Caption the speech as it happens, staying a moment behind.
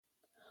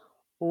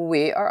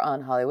We are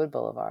on Hollywood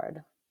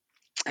Boulevard.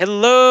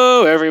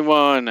 Hello,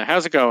 everyone.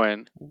 How's it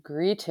going?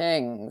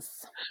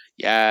 Greetings.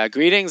 Yeah,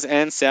 greetings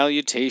and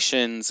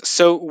salutations.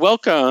 So,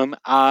 welcome.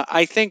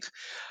 I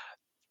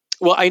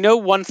know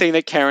one thing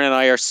that Karen and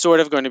I are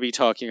sort of going to be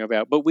talking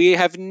about, but we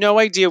have no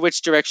idea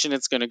which direction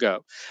it's going to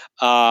go.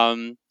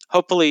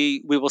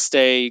 Hopefully, we will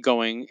stay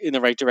going in the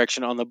right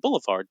direction on the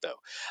boulevard, though.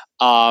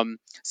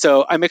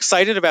 So, I'm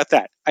excited about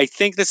that. I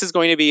think this is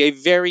going to be a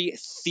very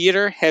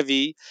theater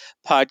heavy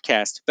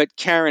podcast. But,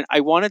 Karen,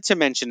 I wanted to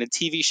mention a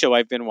TV show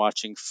I've been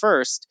watching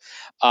first.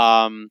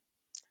 Um,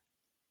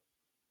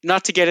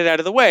 Not to get it out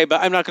of the way,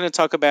 but I'm not going to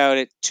talk about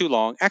it too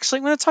long. Actually,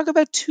 I'm going to talk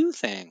about two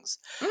things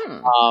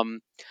Mm. um,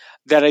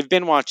 that I've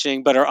been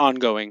watching but are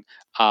ongoing.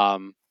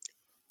 Um,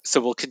 so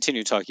we'll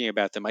continue talking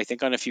about them, I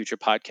think, on a future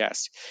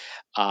podcast.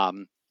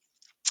 Um,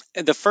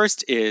 and the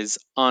first is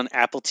on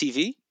Apple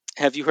TV.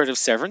 Have you heard of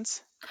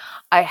Severance?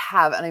 I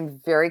have, and I'm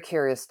very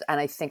curious, and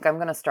I think I'm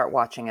going to start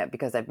watching it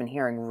because I've been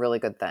hearing really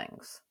good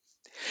things.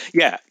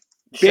 Yeah,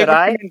 Should big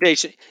I?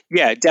 recommendation.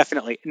 Yeah,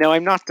 definitely. No,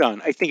 I'm not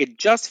done. I think it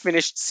just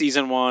finished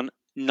season one,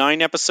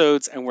 9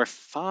 episodes, and we're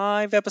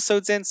 5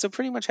 episodes in, so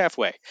pretty much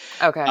halfway.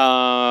 Okay.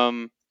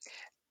 Um,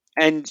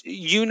 and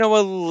you know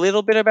a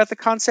little bit about the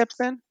concept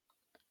then?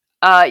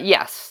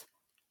 Yes.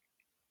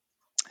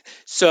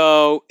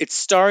 So it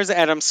stars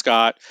Adam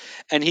Scott,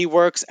 and he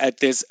works at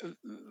this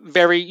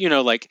very,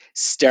 like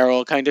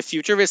sterile, kind of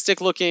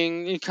futuristic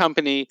looking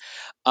company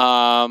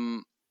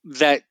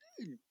that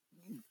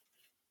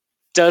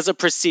does a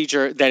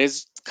procedure that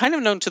is kind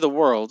of known to the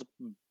world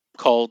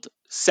called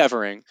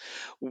severing,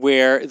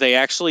 where they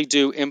actually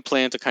do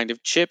implant a kind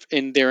of chip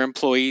in their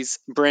employees'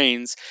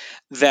 brains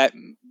that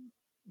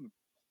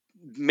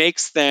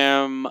makes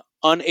them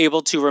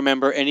unable to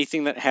remember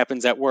anything that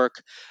happens at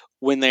work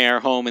when they are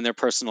home in their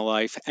personal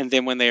life, and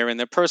then when they are in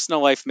their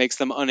personal life makes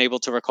them unable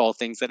to recall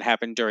things that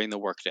happened during the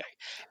workday.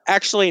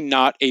 Actually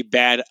not a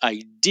bad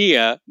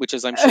idea, which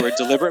is, I'm sure, a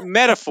deliberate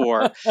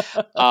metaphor.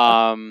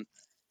 um,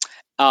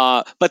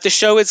 but the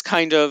show is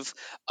kind of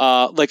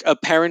like a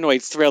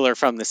paranoid thriller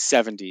from the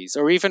 70s,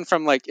 or even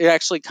from, like, it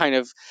actually kind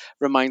of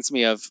reminds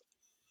me of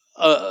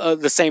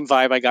the same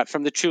vibe I got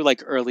from the true,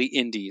 like, early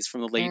indies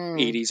from the late Mm.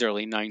 80s,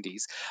 early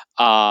 90s.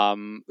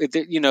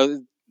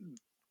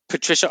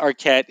 Patricia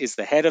Arquette is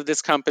the head of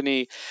this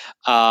company.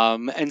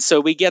 And so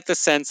we get the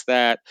sense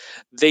that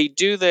they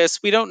do this.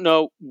 We don't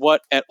know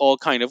what at all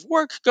kind of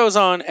work goes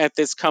on at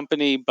this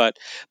company, but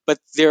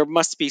there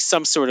must be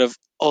some sort of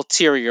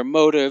ulterior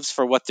motives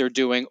for what they're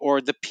doing, or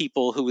the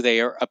people who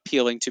they are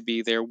appealing to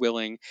be their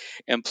willing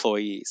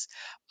employees.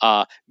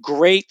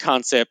 Great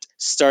concept,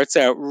 starts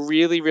out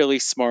really, really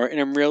smart, and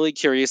I'm really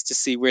curious to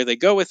see where they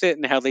go with it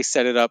and how they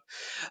set it up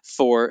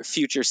for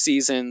future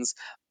seasons.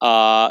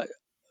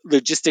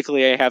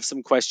 Logistically, I have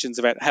some questions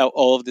about how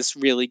all of this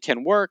really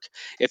can work.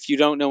 If you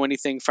don't know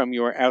anything from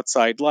your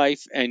outside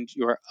life and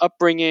your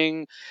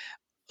upbringing,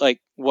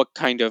 like, what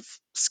kind of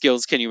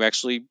skills can you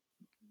actually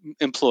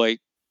employ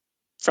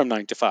from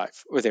 9 to 5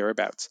 or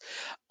thereabouts?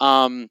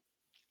 Um,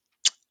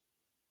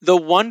 the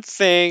one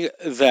thing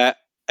that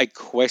I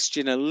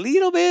question a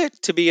little bit,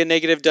 to be a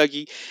negative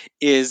Dougie,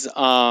 is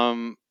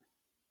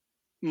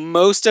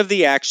most of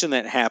the action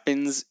that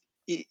happens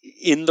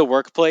in the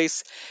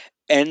workplace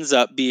ends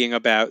up being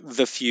about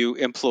the few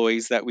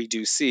employees that we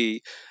do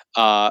see,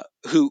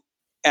 who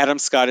Adam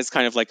Scott is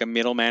kind of like a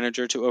middle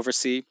manager to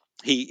oversee.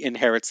 He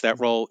inherits that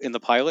role in the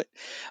pilot.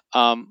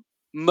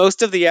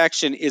 Most of the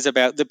action is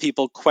about the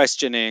people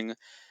questioning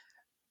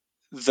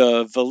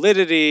the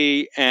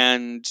validity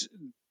and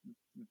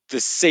the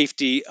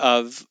safety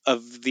of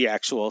the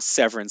actual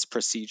severance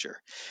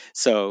procedure.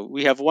 So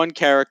we have one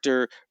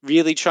character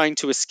really trying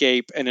to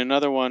escape, and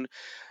another one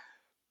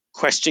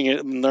questioning it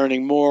and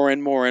learning more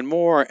and more and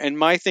more. And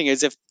my thing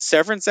is, if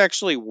severance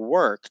actually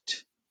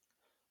worked,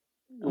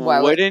 Why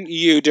would? wouldn't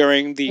you,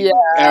 during the Yeah.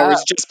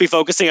 hours, just be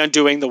focusing on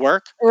doing the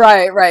work?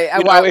 Right. Right.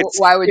 You know,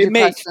 Why would it you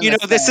may, question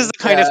this this is thing?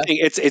 the kind of Yeah. thing.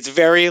 It's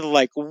very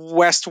like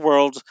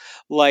Westworld,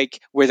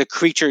 like where the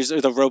creatures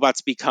or the robots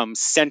become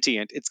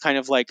sentient. It's kind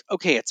of like,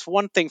 okay, it's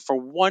one thing for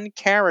one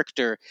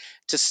character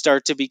to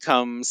start to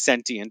become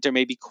sentient or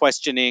maybe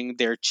questioning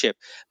their chip,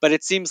 but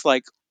it seems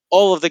like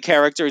all of the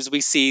characters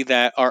we see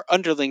that are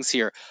underlings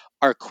here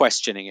are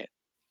questioning it.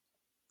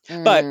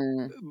 But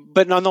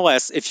Mm.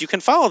 nonetheless, if you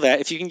can follow that,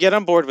 if you can get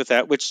on board with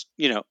that, which,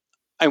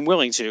 I'm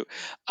willing to,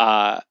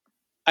 uh,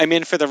 I'm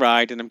in for the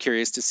ride, and I'm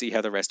curious to see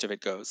how the rest of it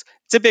goes.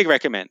 It's a big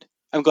recommend.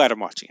 I'm glad I'm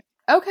watching it.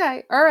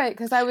 Okay, all right.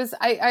 Because I was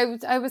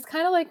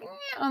kind of like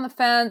on the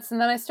fence, and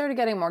then I started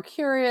getting more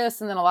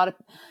curious, and then a lot of,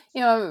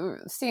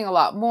 seeing a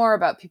lot more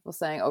about people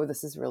saying, "Oh,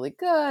 this is really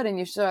good," and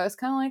you should. I was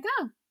kind of like,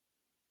 oh,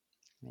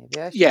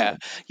 maybe I Yeah, should.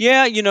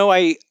 yeah.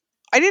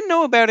 I didn't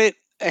know about it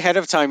ahead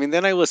of time, and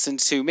then I listened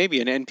to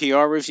maybe an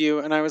NPR review,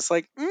 and I was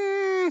like,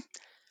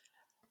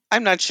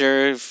 I'm not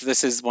sure if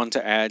this is one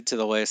to add to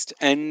the list.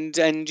 And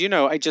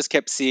I just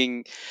kept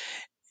seeing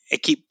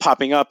it keep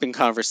popping up in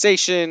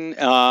conversation.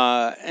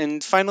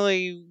 And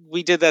finally,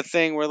 we did that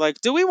thing where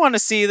like, do we want to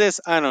see this?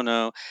 I don't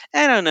know.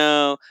 I don't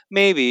know.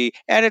 Maybe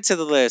add it to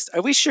the list.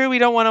 Are we sure we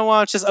don't want to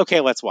watch this?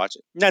 Okay, let's watch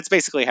it. And that's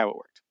basically how it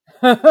worked.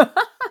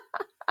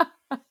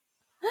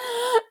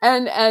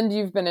 And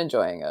you've been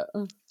enjoying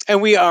it.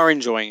 And we are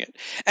enjoying it.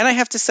 And I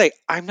have to say,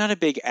 I'm not a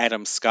big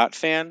Adam Scott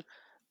fan,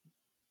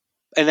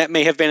 and that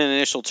may have been an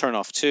initial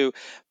turnoff too.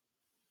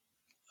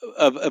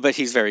 But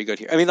he's very good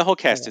here. I mean, the whole Oh,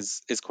 cast yeah.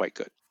 is quite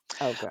good.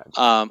 Oh, good.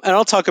 And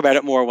I'll talk about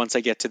it more once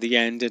I get to the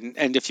end.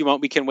 And if you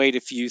want, we can wait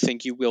if you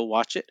think you will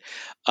watch it.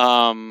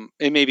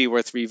 It may be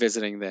worth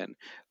revisiting then,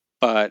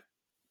 but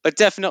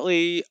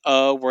definitely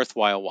a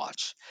worthwhile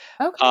watch.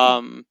 Okay.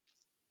 Um,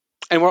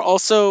 and we're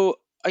also,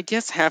 I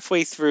guess,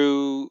 halfway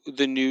through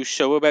the new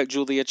show about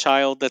Julia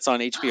Child that's on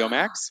HBO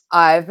Max.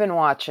 I've been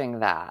watching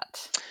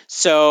that.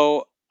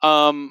 So,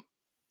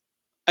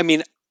 I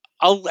mean,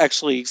 I'll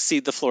actually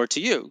cede the floor to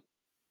you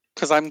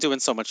because I'm doing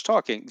so much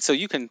talking. So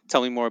you can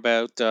tell me more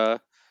about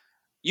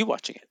you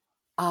watching it.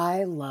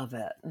 I love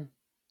it.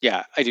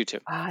 Yeah, I do too.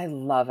 I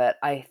love it.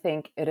 I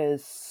think it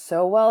is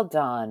so well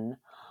done.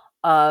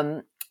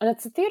 And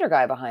it's a theater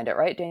guy behind it,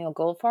 right? Daniel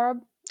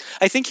Goldfarb?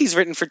 I think he's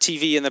written for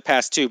TV in the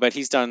past too, but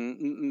he's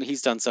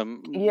done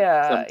some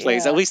Yeah,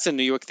 plays, at yeah. least in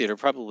New York theater,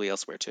 probably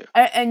elsewhere too.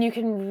 And you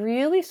can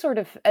really sort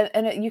of,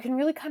 you can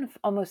really kind of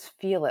almost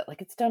feel it.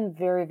 Like it's done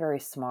very, very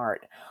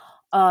smart.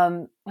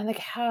 And the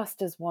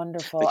cast is The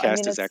wonderful. I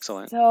cast mean, is it's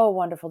excellent. so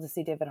wonderful to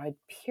see David Hyde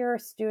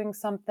Pierce doing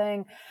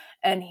something,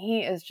 and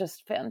he is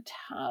just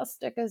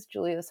fantastic as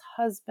Julia's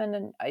husband.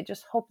 And I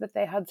just hope that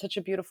they had such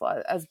a beautiful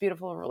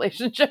a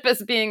relationship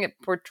as being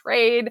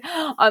portrayed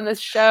on this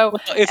show.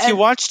 Well, if you And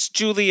watched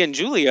Julie and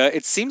Julia,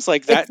 it seems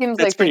like it seems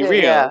that's like they pretty did,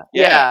 real. yeah,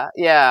 Yeah.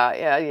 yeah, yeah,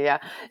 yeah, yeah.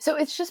 So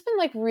it's just been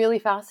like really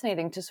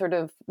fascinating to sort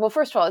of, well,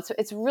 first of all,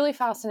 it's really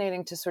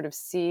fascinating to sort of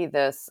see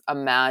this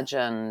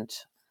imagined.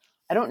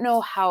 I don't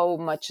know how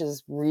much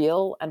is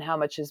real and how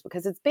much is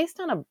because it's based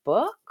on a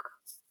book.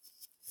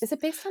 Is it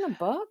based on a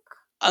book?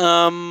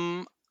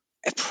 Um,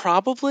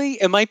 Probably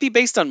it might be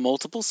based on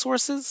multiple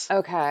sources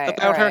Okay, all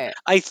about her. right.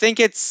 I think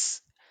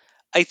it's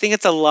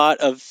a lot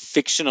of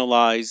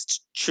fictionalized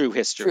true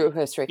True history.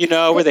 history.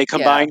 Where they Yeah,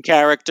 combine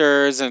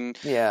characters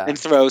yeah. and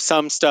throw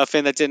some stuff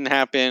in that didn't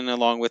happen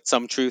along with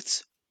some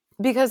truths.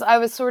 Because I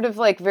was sort of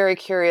like very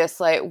curious,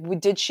 like,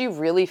 did she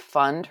really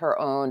fund her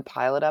own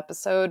pilot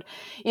episode?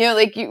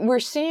 Like we're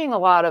seeing a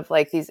lot of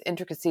like these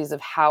intricacies of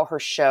how her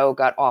show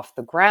got off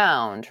the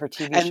ground, her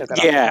TV And show got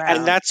off the yeah,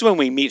 and ground. that's when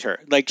we meet her.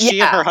 Like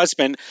she and her Yeah,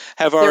 husband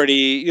have they're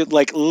already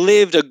like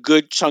lived a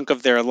good chunk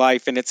of their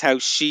life, and it's how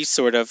she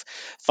sort of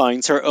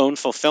finds her own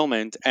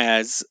fulfillment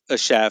as a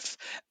chef,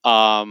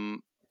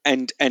 um,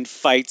 and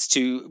fights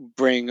to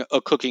bring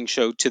a cooking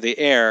show to the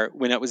air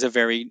when it was a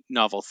very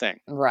novel thing.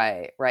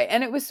 right, right.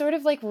 And it was sort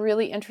of like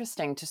really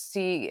interesting to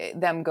see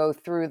them go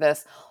through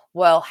this.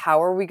 Well,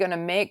 how are we going to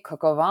make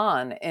coq au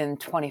vin in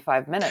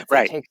 25 minutes? It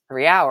Right. takes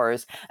 3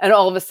 hours. And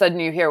all of a sudden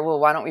you hear, well,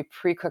 why don't we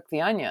pre-cook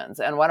the onions?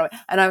 And why don't we?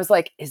 And I was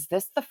like, is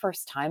this the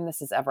first time this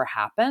has ever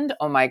happened?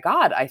 Oh my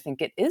God, I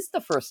think it is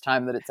the first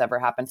time that it's ever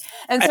happened.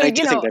 And And so, I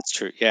do think that's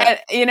true. Yeah.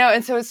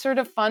 and so it's sort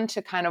of fun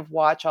to kind of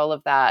watch all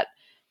of that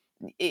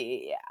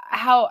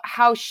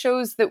how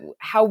shows that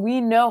how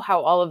we know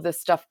how all of this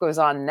stuff goes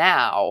on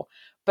now,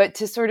 but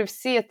to sort of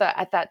see at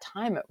that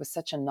time it was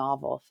such a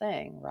novel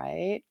thing,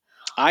 right?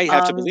 I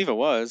have to um believe it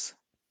was.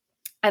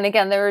 and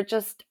again there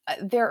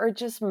are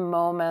just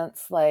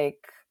moments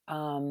like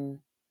um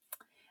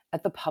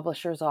at the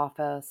publisher's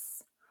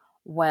office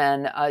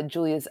when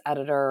Julia's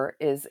editor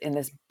is in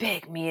this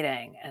big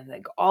meeting and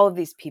like all of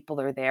these people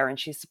are there and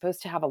she's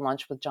supposed to have a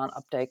lunch with John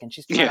Updike and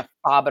she's trying Yeah. to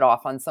fob it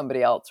off on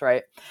somebody else,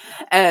 right?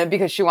 And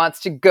because she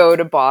wants to go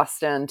to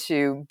Boston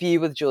to be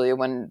with Julia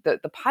when the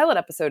pilot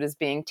episode is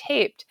being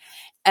taped.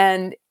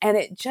 And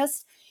it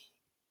just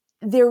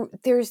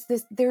there's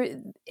this there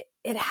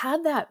it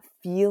had that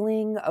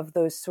feeling of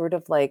those sort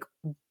of like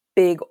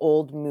big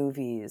old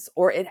movies,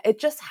 or it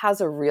just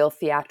has a real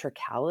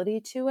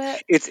theatricality to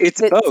it It's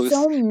that's both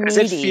so because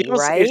it meaty,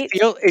 feels it right?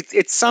 feel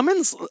it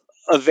summons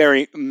a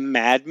very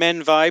Mad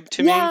Men vibe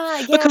to me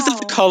Yeah, because of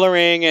the yeah,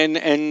 coloring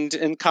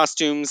and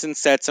costumes and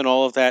sets and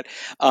all of that,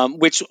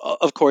 which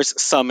of course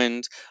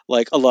summoned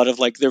like a lot of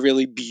like the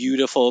really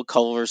beautiful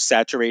color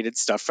saturated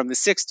stuff from the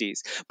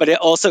 60s, but it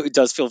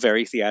does feel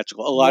very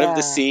theatrical. A lot of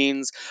the yeah,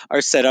 scenes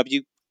are set up.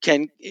 You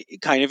can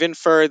kind of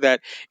infer that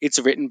it's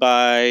written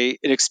by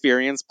an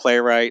experienced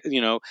playwright.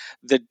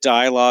 The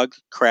dialogue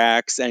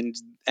cracks,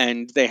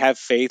 and they have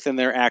faith in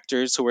their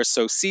actors who are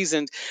so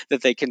seasoned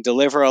that they can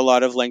deliver a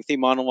lot of lengthy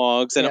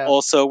monologues, and yeah,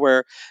 also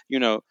where you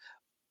know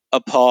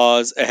a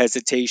pause, a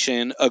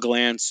hesitation, a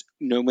glance,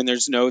 when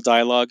there's no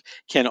dialogue,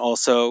 can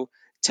also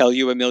tell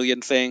you a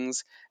million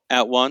things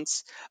at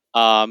once.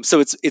 So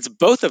it's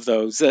both of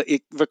those.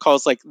 It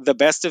recalls like the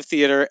best of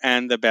theater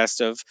and the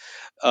best of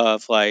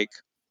like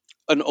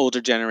an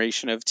older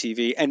generation of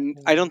TV. And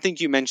I yeah. don't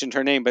think you mentioned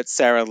her name, but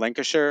Sarah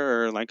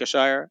Lancashire or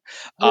Lancashire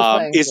Who's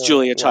playing is Julia?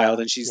 Julia Child,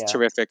 Yeah, and she's yeah,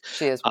 terrific.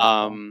 she is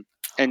Um,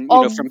 wonderful. And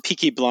Um, from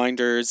Peaky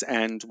Blinders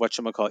and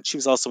whatchamacallit, she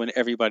was also in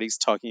Everybody's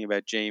Talking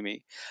About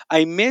Jamie.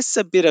 I miss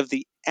a bit of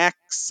the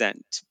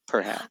accent,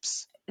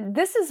 perhaps.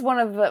 this is one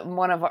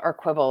of our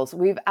quibbles.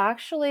 We've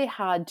actually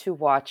had to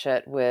watch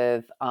it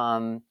with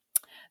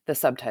the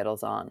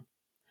subtitles on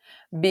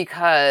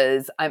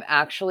because I'm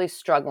actually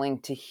struggling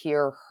to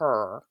hear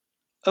her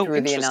Oh,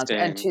 through the announcement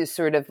and interesting. to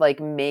sort of like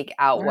make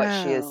out what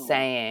she is Wow.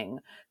 saying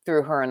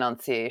through her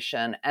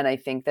enunciation. And I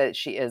think that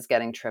she is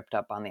getting tripped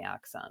up on the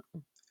accent.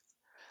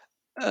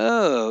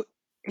 Oh,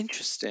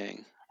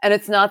 interesting. And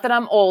it's not that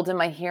I'm old and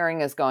my hearing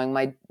is going.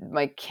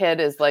 My kid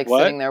is like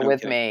What? sitting there No, I'm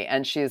with kidding. me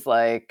and she's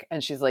like,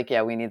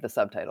 yeah, we need the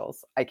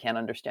subtitles. I can't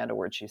understand a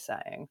word she's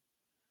saying.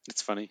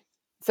 It's funny.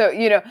 So,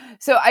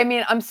 so I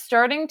mean, I'm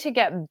starting to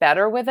get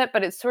better with it,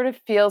 but it sort of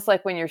feels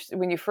like when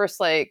you first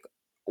like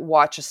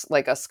watch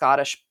like a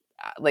Scottish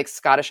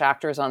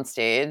actors on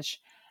stage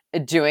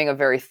doing a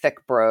very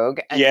thick brogue,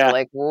 and you're Yeah.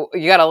 like, well,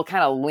 you got to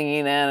kind of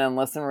lean in and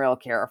listen real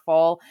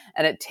careful,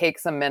 and it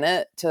takes a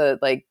minute to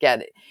like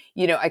get it.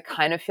 I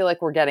kind of feel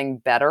like we're getting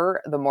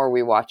better the more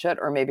we watch it,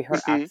 or maybe her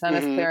Hmm, accent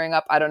is hmm. clearing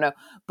up. I don't know,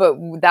 but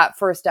that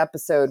first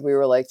episode, we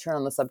were like, turn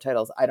on the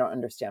subtitles. I don't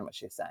understand what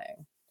she's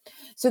saying.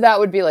 So that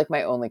would be like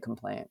my only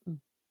complaint.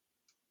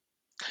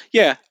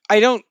 Yeah, I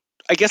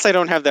guess I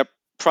don't have that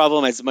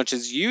problem as much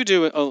as you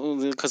do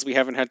because we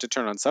haven't had to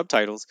turn on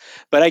subtitles.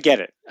 But I get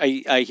it.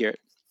 I hear it.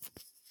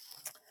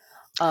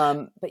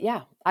 But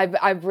yeah,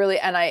 I've really,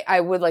 and I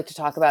would like to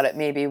talk about it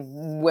maybe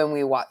when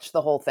we watch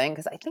the whole thing,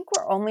 because I think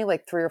we're only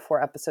like 3 or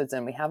 4 episodes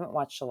in. We haven't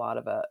watched a lot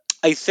of it.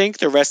 I think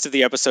the rest of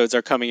the episodes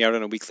are coming out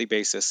on a weekly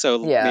basis,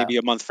 so Yeah. maybe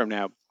a month from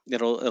now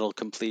it'll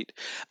complete.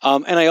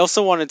 And I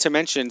also wanted to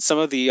mention some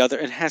of the other.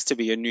 It has to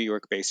be a New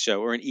York based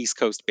show or an East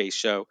Coast based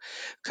show,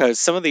 because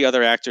some of the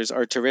other actors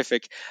are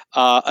terrific.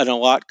 And a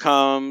lot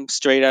come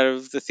straight out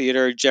of the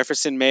theater: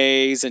 Jefferson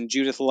Mays and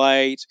Judith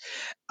Light,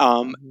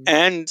 Mhm.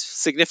 and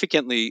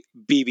significantly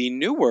BB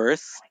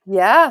Newworth,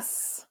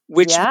 Yes.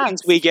 which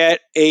means we Yes. get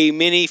a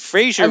mini A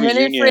Frasier mini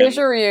reunion.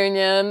 Frasier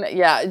reunion.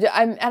 Yeah.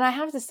 And I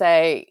have to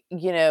say,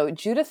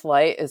 Judith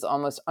Light is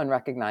almost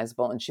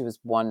unrecognizable, and she was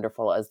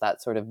wonderful as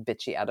that sort of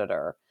bitchy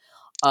editor.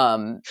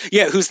 Um,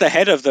 Yeah, who's the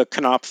head of the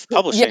Knopf Yeah,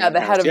 Publishing the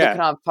House? head of the Yeah.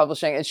 Knopf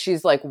Publishing, and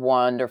she's like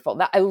wonderful.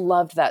 I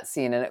loved that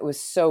scene, and it was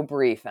so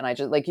brief, and I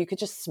just like you could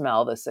just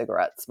smell the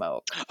cigarette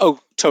smoke. Oh,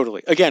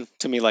 totally. Again,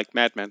 to me, like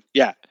Mad Men.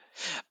 Yeah.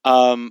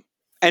 Um,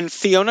 and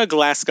Fiona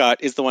Glascott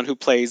is the one who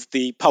plays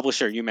the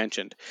publisher you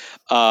mentioned,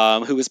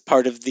 who is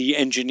part of the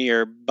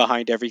engineer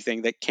behind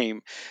everything that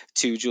came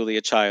to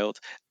Julia Child,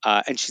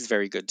 and she's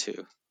very good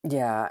too.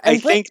 Yeah, I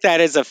and Brit think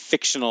that is a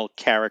fictional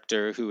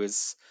character who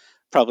is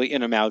probably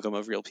an amalgam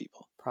of real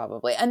people.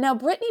 probably, and now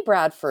Brittany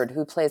Bradford,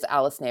 who plays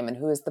Alice Neyman,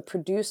 who is the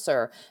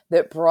producer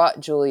that brought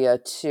Julia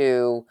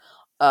to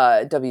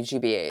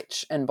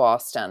WGBH in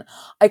Boston.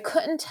 I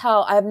couldn't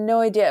tell. I have no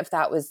idea if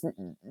that was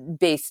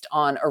based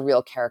on a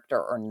real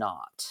character or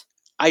not.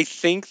 I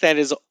think that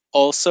is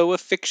also a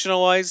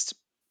fictionalized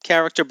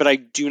character, but I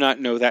do not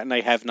know that, and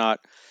I have not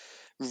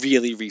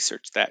really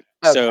researched that.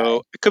 So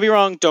Okay. I could be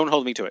wrong. Don't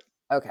hold me to it.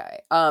 Okay.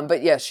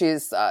 But yeah,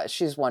 she's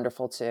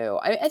wonderful too.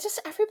 I just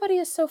everybody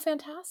is so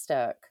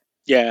fantastic.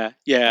 Yeah,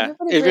 yeah.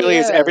 Everybody It really really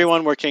is is.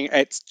 everyone working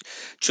at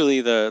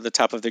truly the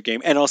top of their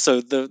game. And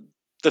also the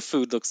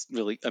food looks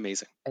really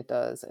amazing. It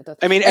does. It does.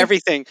 I mean And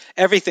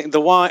everything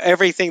the wine,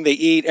 everything they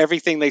eat,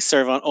 everything they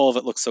serve on all of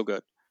it looks so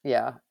good.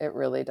 yeah, it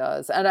really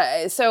does.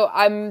 And so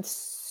I'm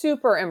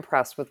super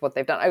impressed with what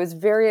they've done. I was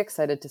very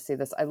excited to see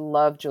this. I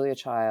love Julia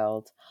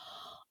Child.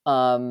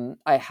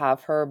 I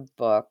have her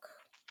book.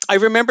 I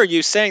remember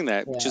you saying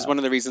that, which is Yeah. one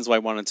of the reasons why I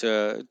wanted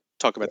to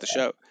talk about the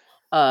Yeah. show.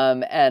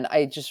 And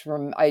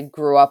I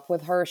grew up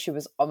with her.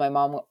 My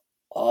mom would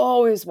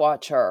always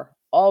watch her,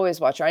 always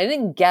watch her. I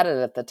didn't get it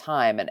at the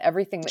time, and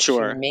everything that she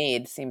Sure.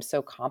 made seemed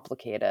so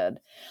complicated.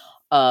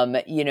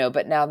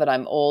 But now that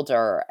I'm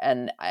older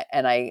and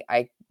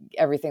I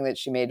everything that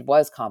she made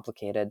was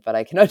complicated, but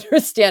I can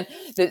understand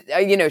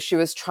that, she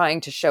was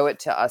trying to show it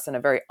to us in a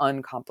very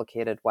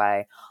uncomplicated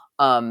way,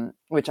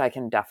 which I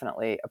can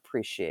definitely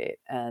appreciate.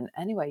 And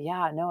anyway,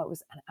 yeah, no, it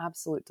was an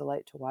absolute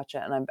delight to watch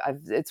it. And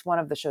it's one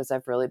of the shows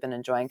I've really been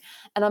enjoying,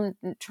 and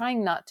I'm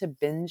trying not to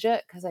binge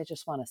it because I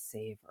just want to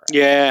savor it,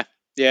 Yeah.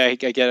 Yeah, I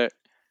get it.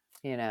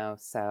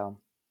 so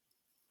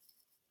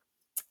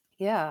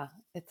yeah,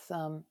 it's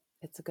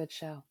a good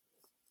show.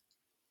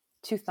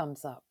 2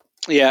 thumbs up.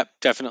 Yeah,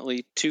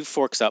 definitely. 2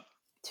 forks up.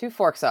 2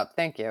 forks up.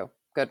 Thank you.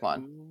 Good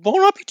one.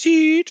 Bon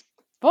appetit.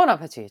 Bon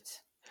appetit.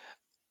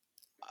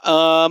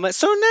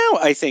 So now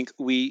I think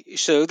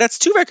so that's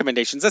 2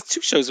 recommendations. That's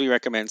 2 shows we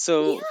recommend.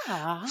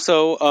 Yeah.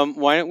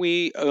 Why don't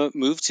we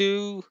move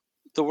to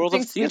the world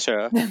of Things we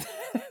theater?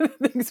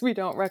 things we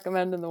don't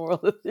recommend in the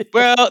world of theater.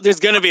 Well, there's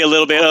going to be a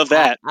little bit of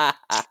that.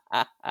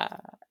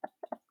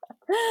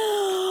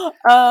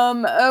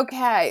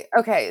 Okay.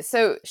 Okay.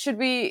 So should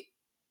we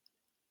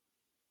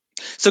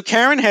So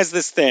Karen has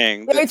this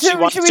thing that she should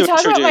wants we to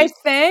talk about my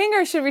introduce. thing,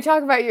 or should we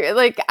talk about your,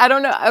 like, I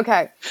don't know.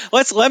 Okay.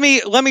 Let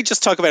me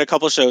just talk about a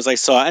couple shows I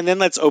saw, and then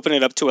let's open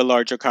it up to a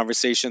larger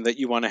conversation that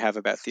you want to have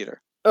about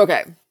theater.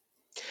 Okay.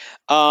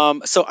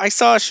 So I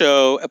saw a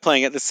show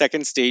playing at the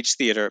Second Stage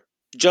Theater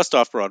just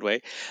off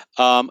Broadway,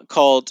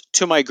 called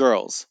To My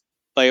Girls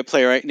by a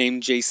playwright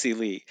named J.C.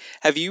 Lee.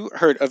 Have you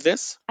heard of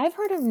this? I've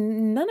heard of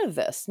none of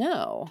this.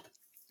 No.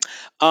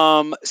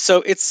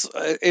 So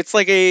it's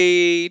like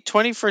a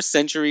 21st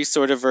century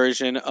sort of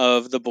version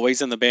of The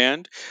Boys in the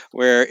Band,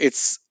 where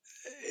it's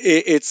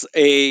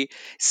a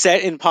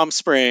set in Palm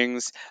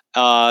Springs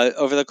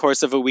over the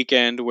course of a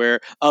weekend where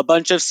a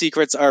bunch of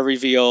secrets are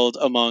revealed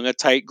among a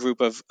tight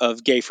group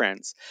of gay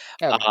friends,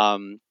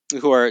 Okay.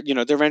 who are,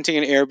 they're renting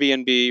an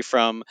Airbnb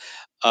from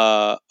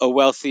a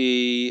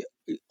wealthy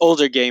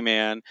older gay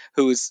man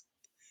who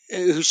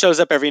shows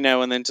up every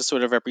now and then to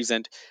sort of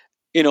represent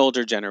an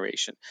older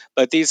generation.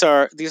 But these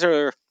are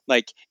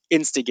like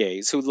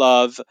insta-gays who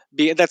love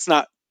being. That's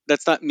not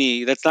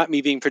me. That's not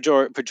me being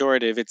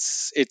pejorative.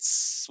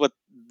 It's what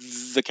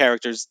the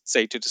characters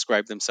say to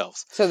describe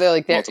themselves So they're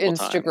multiple times.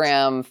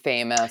 Instagram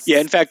Yeah,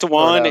 in famous, fact, sort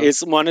Juan of.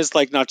 is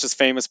like not just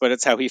famous, but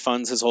it's how he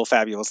funds his whole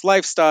fabulous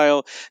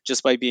lifestyle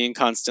just by being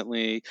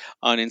constantly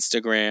on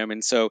Instagram.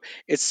 And so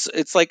it's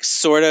like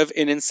sort of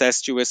an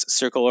incestuous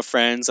circle of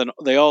friends, and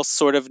they all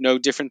sort of know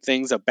different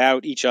things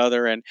about each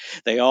other, and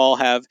they all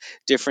have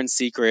different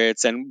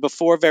secrets. And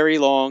before very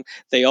long,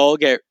 they all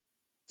get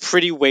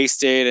pretty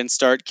wasted and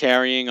start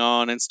carrying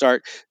on and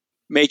start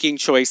making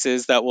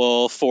choices that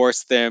will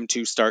force them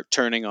to start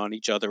turning on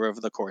each other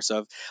over the course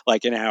of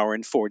like an hour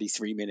and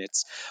 43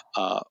 minutes,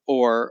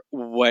 or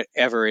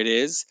whatever it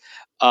is.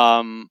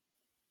 Um,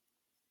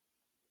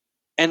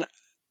 and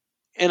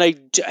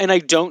and I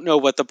don't know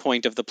what the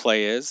point of the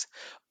play is,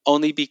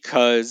 only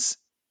because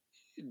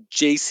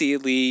J.C.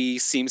 Lee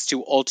seems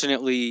to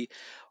alternately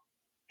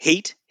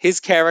hate his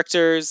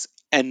characters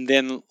and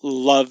then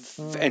love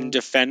and Mm.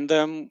 defend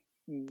them,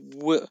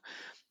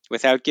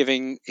 without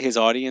giving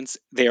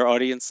their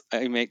audience,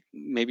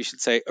 maybe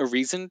should say, a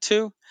reason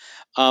to.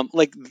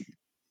 Like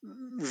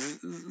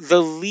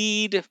the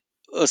lead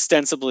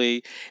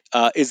ostensibly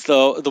is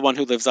the one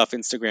who lives off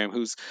Instagram,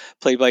 who's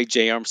played by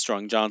Jay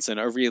Armstrong Johnson,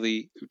 a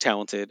really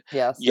talented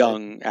Yes, I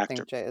young actor.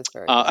 think Jay is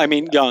very I good.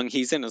 mean, Yeah. young.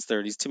 He's in his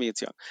 30s. To me,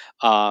 it's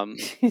young.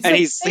 He's And a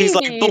he's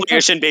like baby.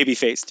 boyish and baby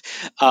faced,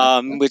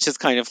 which is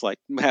kind of like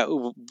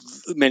how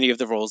many of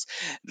the roles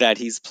that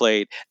he's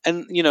played.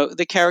 And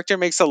the character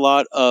makes a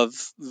lot of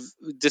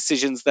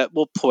decisions that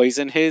will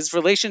poison his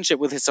relationship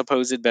with his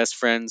supposed best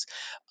friends.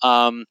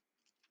 Um,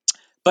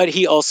 but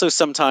he also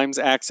sometimes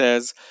acts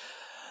as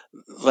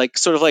like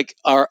sort of like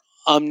our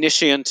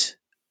omniscient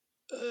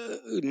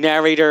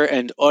narrator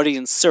and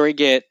audience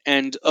surrogate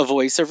and a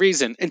voice of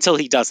reason until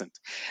he doesn't.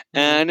 Mm.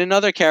 And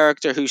another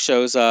character who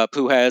shows up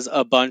who has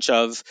a bunch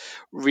of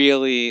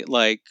really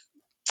like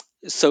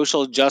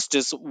social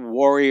justice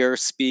warrior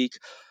speak,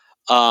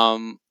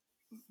 um,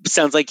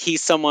 sounds like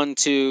he's someone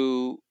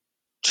to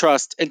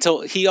trust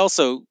until he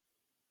also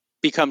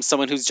becomes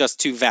someone who's just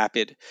too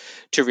vapid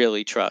to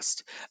really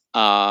trust.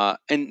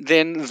 And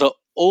then the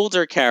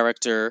older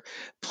character,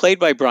 played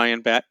by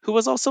Brian Batt, who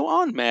was also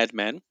on Mad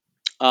Men,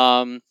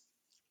 um,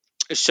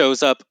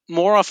 shows up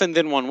more often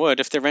than one would.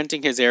 If they're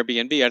renting his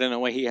Airbnb, I don't know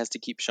why he has to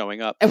keep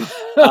showing up.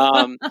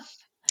 Um,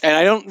 and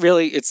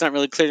it's not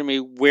really clear to me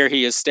where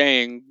he is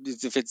staying,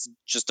 if it's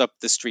just up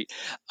the street.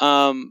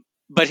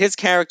 But his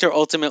character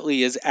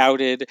ultimately is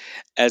outed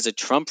as a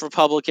Trump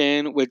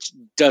Republican, which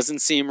doesn't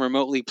seem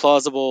remotely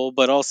plausible,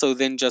 but also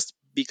then just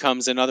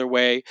becomes another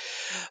way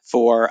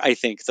for, I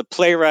think, the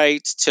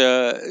playwright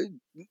to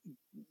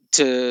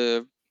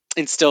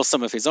instill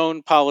some of his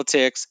own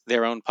politics,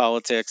 their own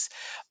politics,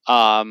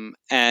 and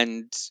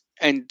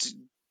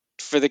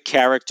for the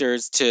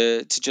characters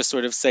to just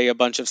sort of say a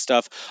bunch of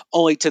stuff,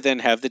 only to then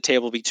have the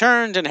table be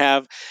turned and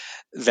have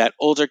that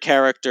older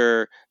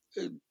character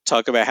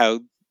talk about how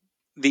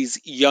these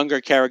younger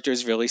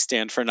characters really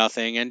stand for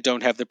nothing and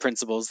don't have the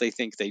principles they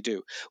think they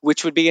do,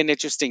 which would be an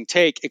interesting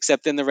take,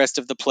 except then the rest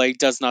of the play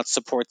does not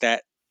support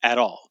that at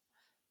all.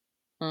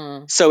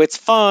 Mm. So it's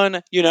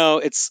fun,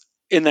 it's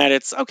in that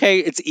it's okay,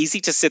 it's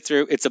easy to sit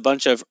through. It's a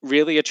bunch of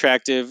really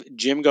attractive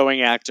gym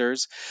going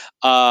actors,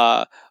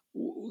 often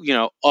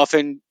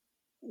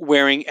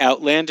wearing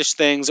outlandish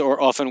things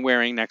or often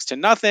wearing next to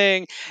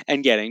nothing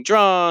and getting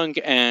drunk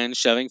and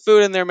shoving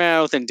food in their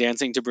mouth and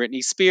dancing to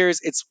Britney Spears.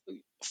 It's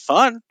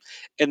fun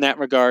in that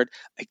regard.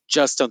 I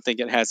just don't think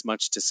it has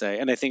much to say.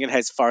 And I think it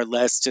has far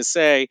less to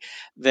say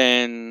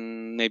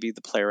than maybe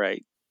the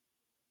playwright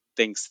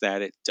thinks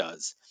that it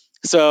does.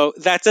 So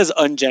that's as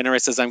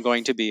ungenerous as I'm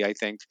going to be, I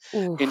think,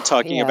 in Oof,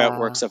 talking about yeah.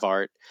 works of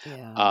art.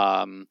 Yeah.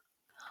 Um,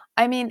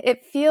 I mean,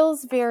 it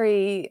feels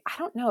very, I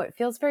don't know, it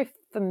feels very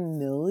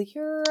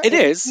familiar. it It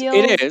is.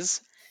 It feels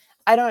is.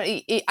 I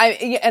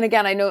don't. And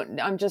again, I know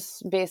I'm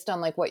just based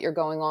on like what you're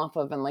going off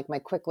of, and like my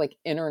quick like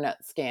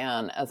internet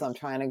scan as I'm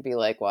trying to be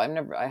like, well,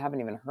 I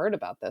haven't even heard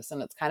about this,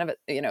 and it's kind of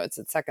it's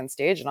at second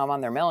stage, and I'm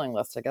on their mailing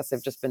list. I guess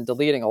they've just been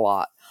deleting a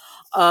lot.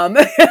 Um,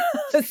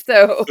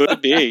 so,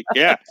 Could be,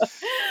 yeah.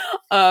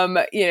 and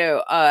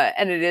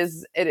it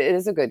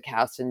is a good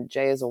cast, and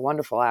Jay is a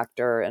wonderful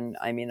actor, and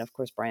I mean, of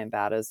course, Brian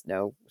Batt is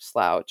no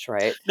slouch,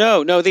 right?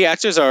 No, no, the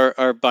actors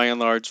are by and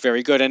large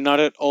very good and not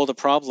at all the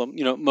problem.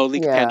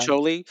 Malik Yeah,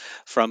 Pancholi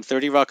from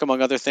 30 Rock,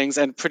 among other things,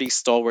 and pretty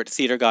stalwart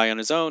theater guy on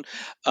his own,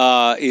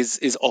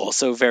 is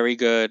also very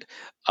good.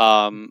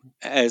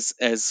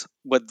 As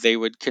what they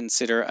would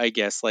consider, I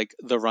guess, like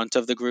the runt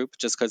of the group,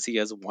 just because he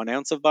has 1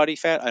 ounce of body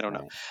fat. I don't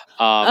know.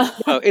 right.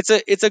 No,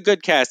 it's a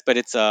good cast, but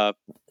it's a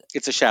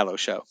shallow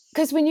show.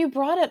 Because when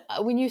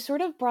you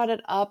sort of brought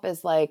it up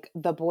as like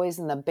the boys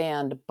in the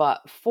band,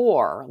 but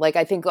for like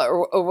I think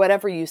or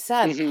whatever you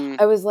said, Hmm.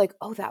 I was like,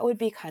 oh, that would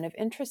be kind of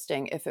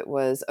interesting if it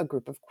was a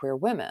group of queer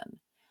women.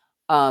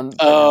 But no, it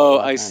Oh,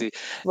 I wasn't. see.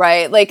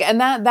 Right. Like,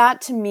 and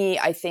that to me,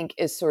 I think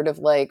is sort of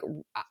like,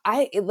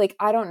 I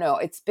don't know.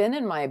 It's been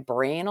in my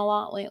brain a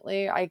lot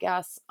lately, I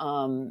guess.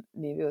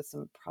 Maybe with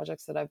some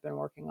projects that I've been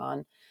working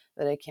on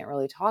that I can't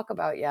really talk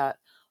about yet.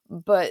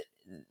 But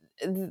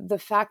the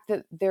fact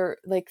that they're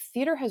like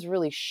theater has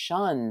really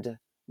shunned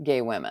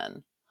gay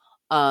women.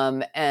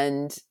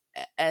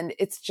 And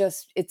it's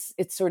just it's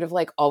sort of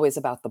like always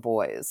about the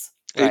boys,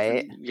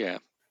 right? Yeah.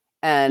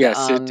 And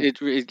Yes,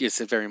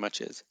 yes, it very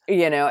much is.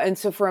 and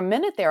so for a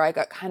minute there I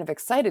got kind of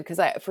excited because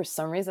I for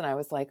some reason I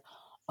was like,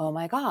 oh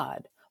my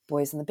god,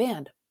 boys in the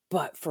band,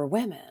 but for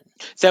women.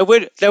 That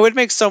would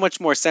make so much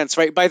more sense,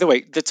 right? By the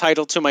way, the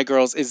title "To My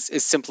Girls" is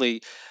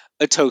simply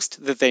a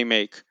toast that they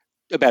make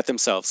about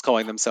themselves,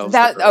 calling themselves the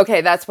That girls.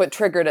 okay, that's what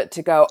triggered it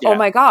to go, oh Yeah,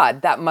 my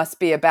god, that must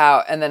be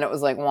about, and then it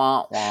was like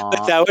wah but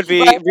wah. that would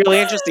be really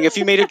interesting if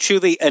you made it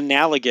truly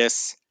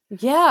analogous,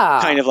 kind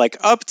Yeah. of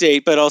like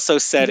update, but also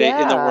set it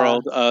in the Yeah.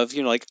 world of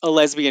like a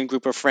lesbian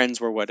group of friends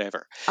or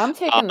whatever. I'm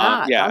taking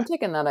that. Yeah, I'm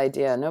taking that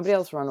idea. Nobody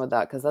else run with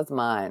that because that's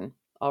mine.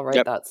 I'll write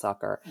yep. that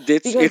sucker.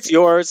 It's Because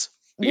yours.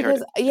 We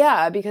heard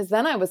it. because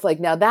then I was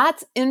like, now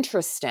that's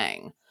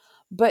interesting.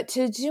 But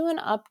to do an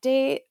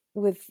update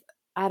with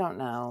I don't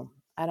know.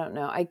 I don't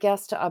know. I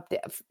guess to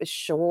update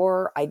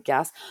sure, I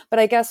guess. But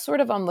I guess sort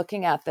of I'm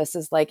looking at this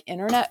as like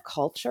internet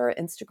culture,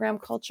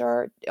 Instagram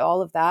culture,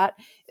 all of that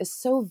is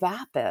so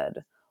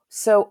vapid.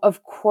 So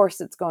of course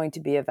it's going to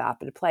be a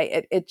vapid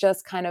play. It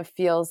just kind of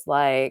feels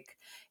like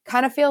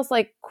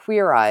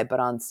Queer Eye, but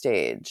on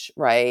stage,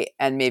 right?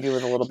 And maybe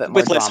with a little bit more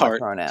With less drama heart.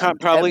 thrown in,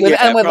 Probably,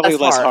 yeah, with probably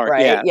less less heart, heart.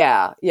 right? Yeah.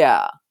 Yeah,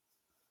 yeah,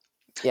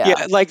 Yeah,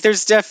 yeah. like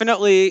there's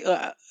definitely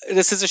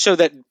this is a show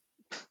that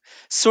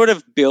sort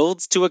of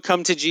builds to a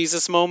come to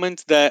Jesus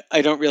moment that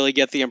I don't really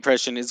get the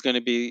impression is going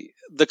to be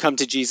the come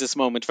to Jesus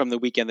moment from the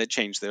weekend that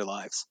changed their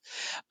lives.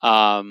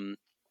 Um,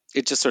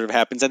 it just sort of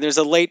happens, and there's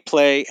a late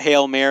play,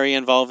 Hail Mary,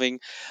 involving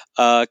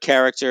a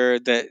character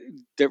that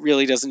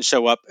really doesn't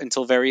show up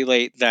until very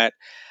late. That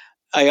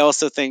I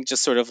also think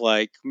just sort of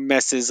like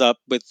messes up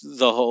with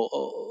the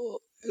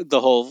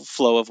whole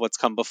flow of what's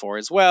come before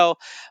as well.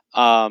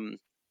 Um,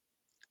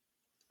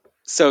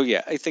 so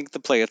yeah, I think the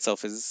play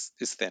itself is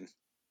thin.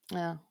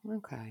 Yeah,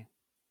 okay.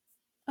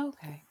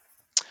 Okay.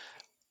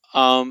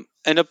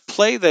 And a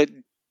play that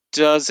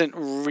doesn't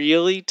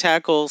really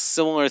tackle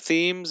similar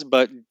themes,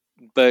 but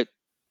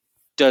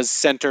does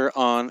center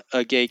on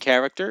a gay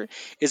character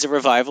is a Mhm.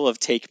 revival of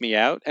Take Me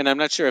Out. And I'm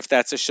not sure if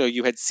that's a show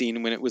you had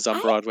seen when it was on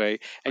I Broadway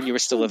and you were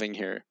still actually living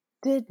here.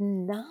 did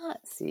not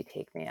see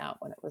Take Me Out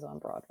when it was on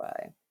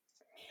Broadway.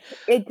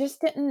 It just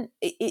didn't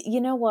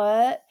you know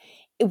what?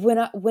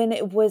 When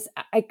it was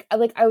like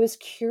I was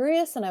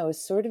curious and I was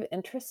sort of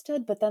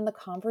interested, but then the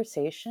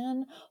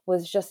conversation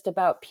was just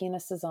about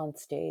penises on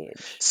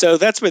stage. So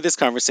that's where this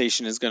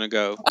conversation is going to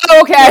go.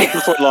 Okay. Not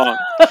before long.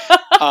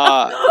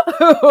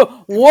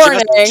 Uh,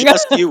 Warning.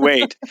 just you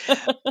wait.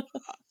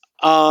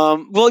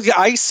 Well, yeah,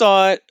 I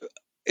saw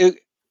it.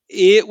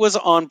 It was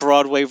on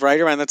Broadway right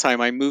around the time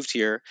I moved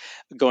here,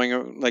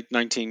 going like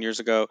 19 years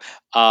ago.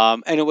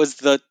 And it was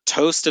the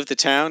toast of the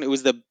town. It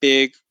was the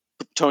big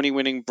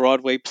Tony-winning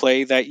Broadway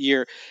play that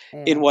year,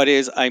 in Yeah. what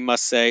is, I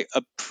must say,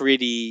 a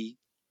pretty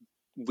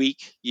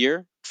weak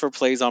year for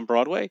plays on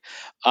Broadway.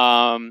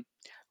 Um,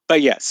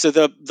 but yeah, so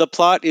the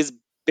plot is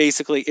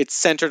basically it's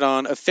centered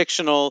on a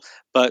fictional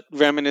but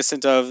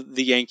reminiscent of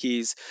the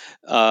Yankees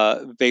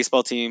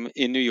baseball team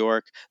in New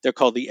York. They're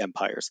called the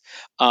Empires,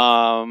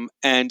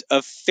 and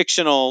a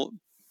fictional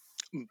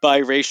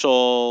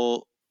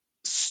biracial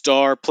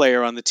star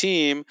player on the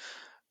team,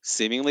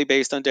 seemingly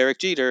based on Derek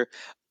Jeter,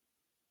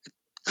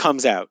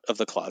 comes out of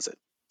the closet,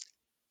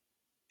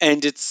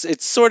 and it's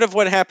sort of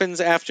what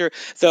happens after,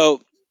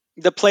 though.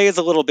 The play is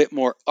a little bit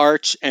more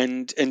arch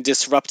and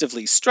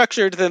disruptively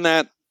structured than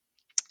that.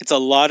 It's a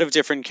lot of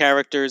different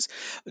characters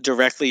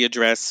directly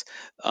address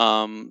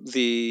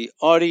the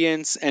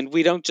audience, and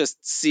we don't just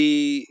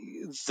see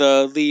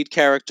the lead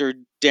character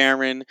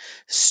Darren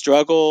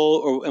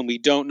struggle, and we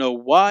don't know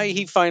why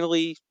he Mhm.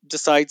 finally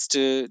decides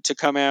to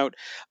come out.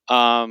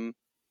 Um,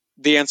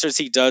 the answers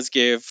he does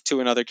give to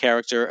another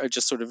character are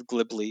just sort of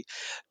glibly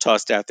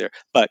tossed out there.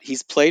 But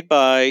he's played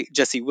by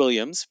Jesse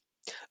Williams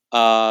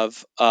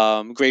of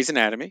Grey's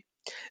Anatomy.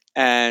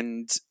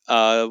 And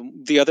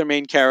the other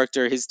main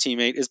character, his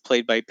teammate, is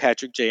played by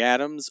Patrick J.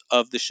 Adams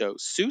of the show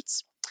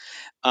Suits.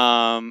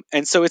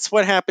 And so it's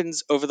what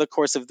happens over the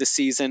course of the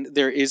season.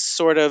 There is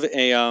sort of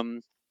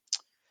a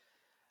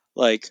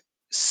like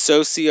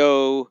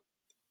socio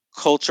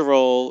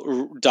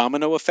cultural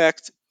domino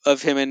effect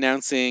of him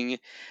announcing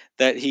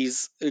that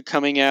he's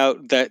coming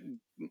out that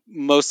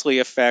mostly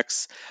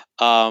affects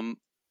um,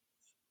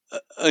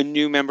 a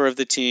new member of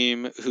the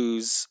team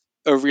who's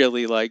a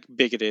really like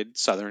bigoted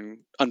southern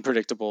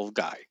unpredictable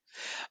guy,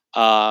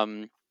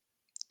 um,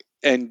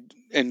 and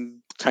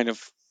kind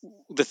of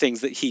the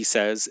things that he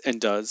says and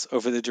does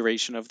over the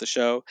duration of the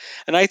show.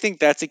 And I think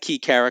that's a key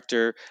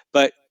character,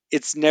 but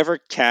it's never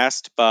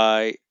cast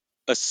by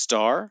a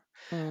star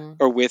Mm.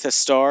 or with a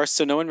star,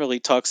 so no one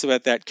really talks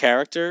about that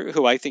character,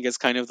 who I think is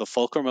kind of the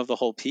fulcrum of the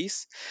whole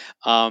piece.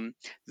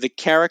 The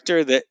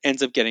character that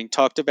ends up getting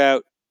talked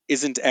about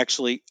isn't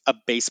actually a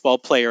baseball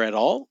player at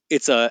all.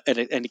 It's an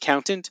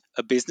accountant,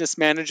 a business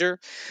manager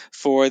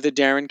for the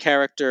Darren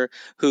character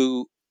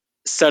who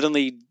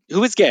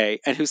is gay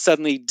and who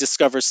suddenly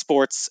discovers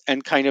sports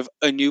and kind of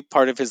a new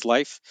part of his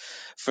life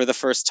for the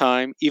first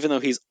time, even though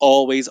he's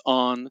always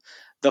on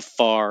the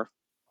far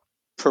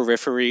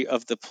periphery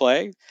of the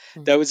play.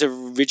 That Mm. was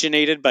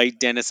originated by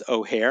Dennis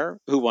O'Hare,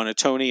 who won a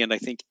Tony and I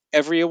think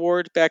every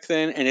award back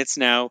then. And it's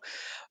now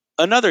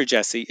another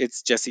Jesse.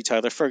 It's Jesse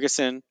Tyler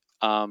Ferguson,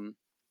 um,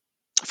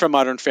 from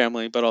Modern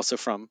Family, but also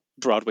from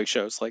Broadway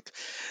shows like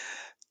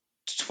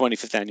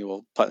 25th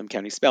Annual Putnam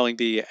County Spelling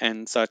Bee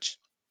and such.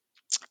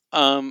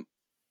 Um,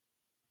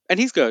 and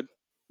he's good.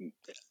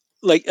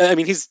 Like, I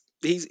mean, he's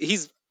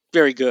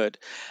very good.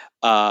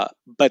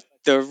 But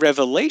the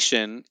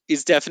revelation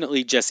is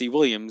definitely Jesse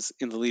Williams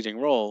in the leading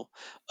role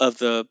of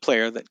the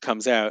player that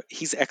comes out.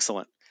 He's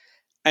excellent.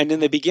 And in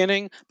the Okay.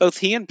 beginning, both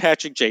he and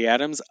Patrick J.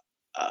 Adams,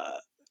 uh,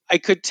 I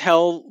could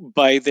tell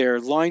by their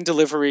line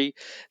delivery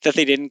that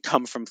they didn't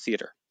come from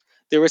theater.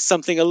 There was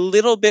something a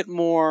little bit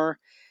more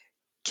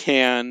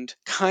canned,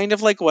 kind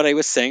of like what I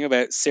was saying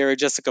about Sarah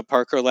Jessica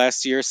Parker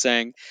last year,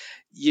 saying,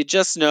 you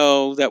just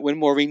know that when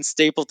Maureen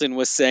Stapleton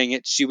was saying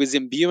it, she was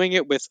imbuing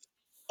it with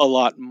a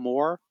lot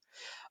more.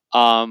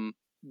 Um,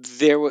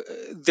 there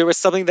was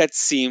something that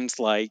seemed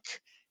like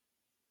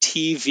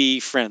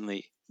TV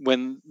friendly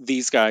when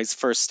these guys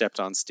first stepped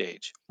on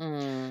stage.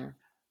 Mm.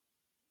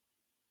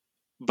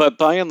 But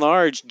by and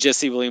large,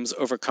 Jesse Williams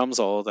overcomes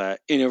all of that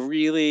in a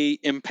really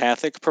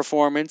empathic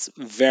performance,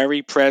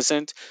 very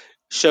present,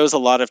 shows a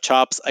lot of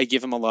chops. I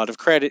give him a lot of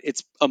credit.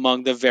 It's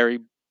among the very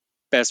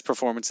best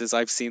performances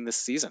I've seen this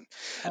season.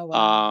 Oh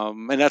wow.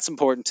 And that's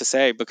important to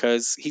say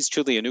because he's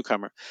truly a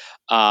newcomer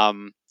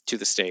to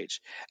the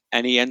stage.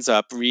 And he ends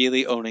up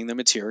really owning the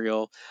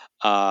material.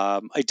 I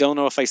don't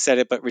know if I said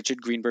it, but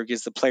Richard Greenberg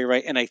is the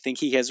playwright, and I think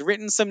he has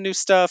written some new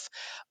stuff.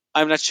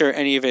 I'm not sure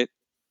any of it,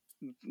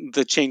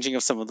 the changing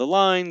of some of the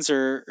lines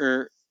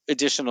or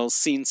additional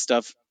scene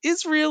stuff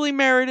is really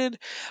merited.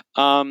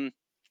 Um,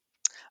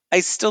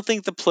 I still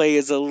think the play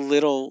is a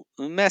little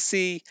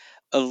messy,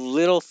 a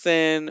little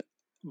thin,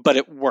 but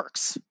it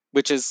works,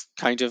 which is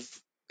kind of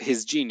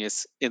his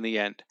genius in the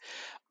end.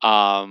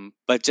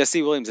 But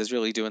Jesse Williams is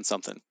really doing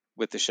something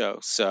with the show,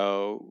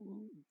 so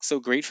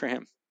great for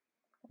him.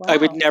 I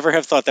would Wow. never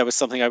have thought that was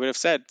something I would have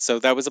said, so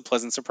that was a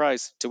pleasant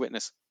surprise to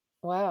witness.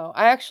 Wow.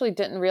 I actually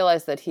didn't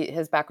realize that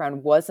his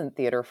background wasn't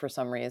theater for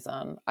some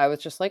reason. I was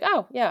just like,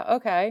 oh yeah,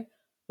 okay.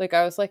 Like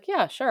I was like,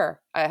 yeah,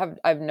 sure. I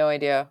have no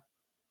idea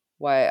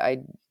why I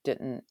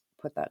didn't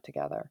put that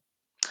together.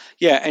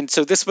 Yeah, and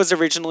so this was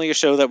originally a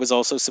show that was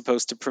also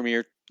supposed to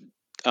premiere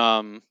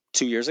 2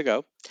 years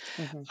ago.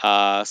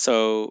 Hmm.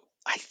 So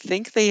I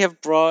think they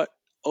have brought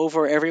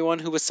over everyone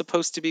who was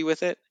supposed to be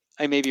with it.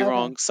 I may be Okay.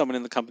 wrong. Someone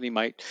in the company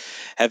might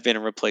have been a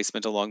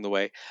replacement along the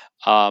way.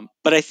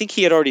 But I think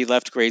he had already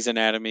left Grey's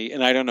Anatomy,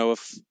 and I don't know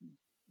if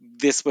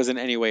this was in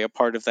any way a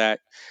part of that.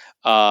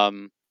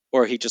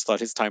 Or he just thought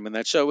his time on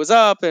that show was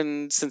up,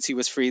 and since he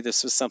was free,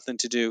 this was something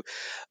to do.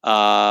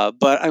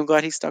 But I'm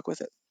glad he stuck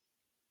with it.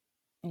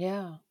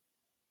 Yeah.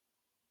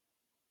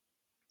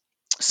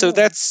 So Cool.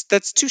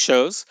 that's two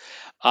shows.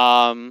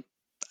 Um,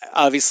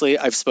 Obviously,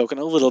 I've spoken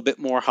a little bit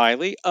more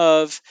highly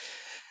of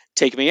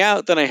Take Me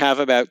Out than I have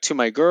about To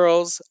My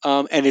Girls.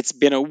 And it's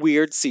been a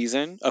weird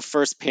season, a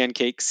first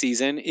pancake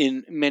season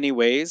in many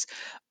ways.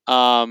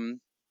 Um,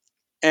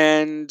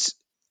 and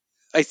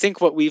I think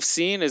what we've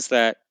seen is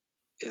that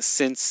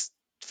since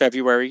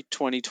February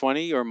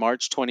 2020 or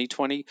March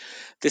 2020,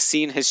 the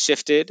scene has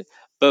shifted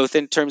both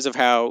in terms of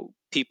how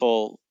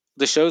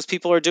the shows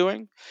people are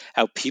doing,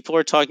 how people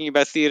are talking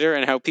about theater,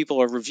 and how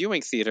people are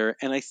reviewing theater.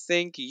 And I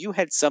think you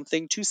had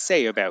something to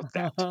say about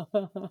that.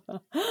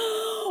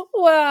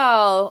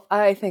 Well,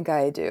 I think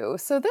I do.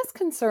 So this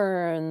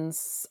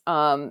concerns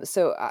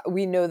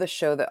we know the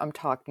show that I'm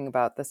talking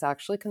about. This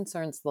actually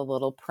concerns The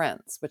Little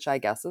Prince, which I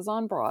guess is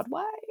on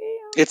Broadway.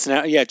 It's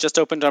now, yeah, just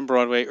opened on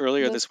Broadway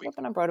earlier Just this week.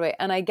 open on Broadway,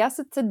 and I guess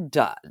it's a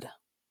dud.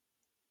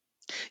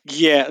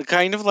 Yeah,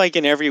 kind of like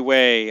in every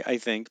way, I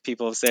think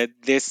people have said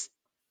this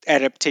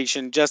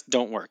adaptation just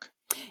don't work.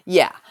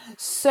 Yeah.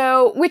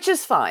 So, which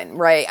is fine,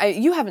 right?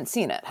 You haven't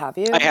seen it, have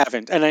I you?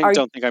 haven't, and I Are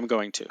don't think I'm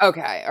going to.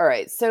 okay. All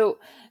right.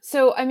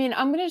 I mean,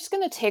 just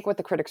going to take what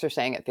the critics are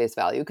saying at face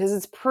value because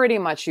it's pretty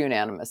much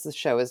unanimous. The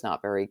show is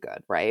not very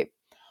good, right?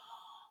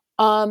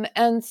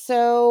 And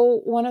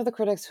so one of the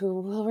critics who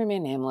will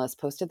remain nameless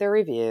posted their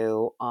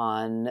review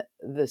on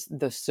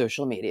the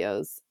social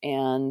medias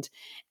and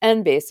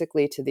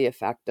basically to the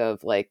effect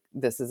of like,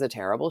 this is a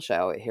terrible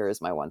show. Here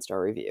is my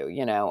 1-star review,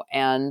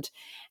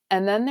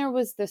 and then there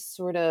was this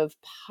sort of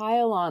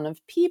pile-on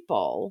of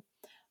people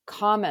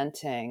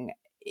commenting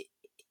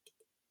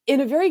in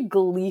a very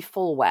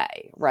gleeful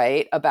way,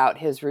 right, about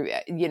his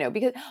review,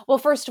 because, well,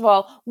 first of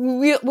all,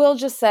 we'll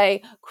just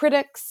say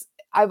critics.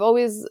 I've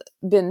always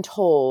been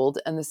told,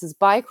 and this is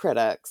by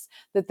critics,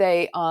 that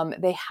they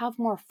have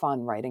more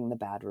fun writing the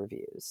bad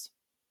reviews.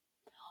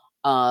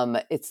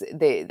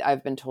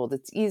 I've been told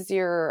it's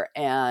easier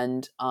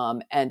and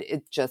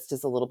it just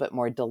is a little bit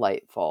more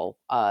delightful.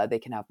 They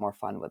can have more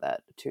fun with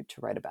it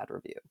to write a bad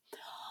review.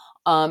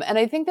 And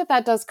I think that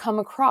that does come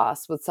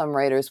across with some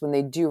writers when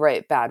they do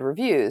write bad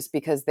reviews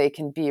because they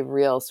can be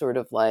real sort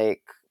of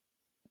like,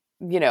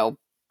 you know,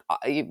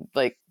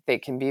 like they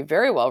can be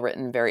very well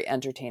written, very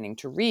entertaining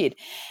to read.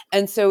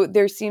 And so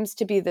there seems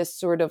to be this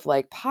sort of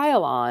like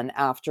pile on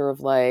after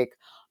of like,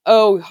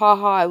 oh,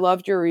 haha, I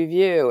loved your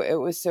review. It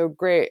was so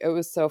great. It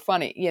was so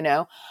funny.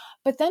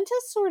 But then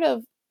to sort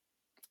of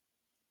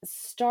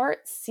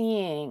start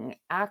seeing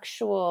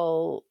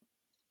actual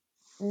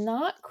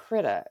not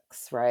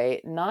critics,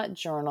 right? Not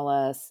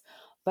journalists,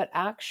 but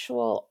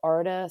actual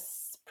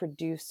artists,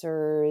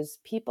 producers,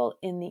 people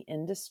in the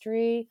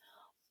industry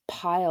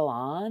pile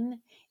on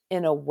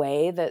in a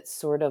way that's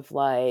sort of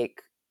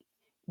like,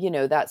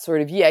 that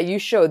sort of, yeah, you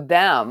showed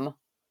them.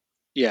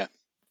 Yeah.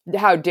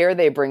 How dare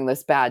they bring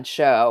this bad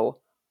show,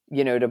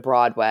 to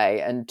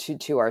Broadway and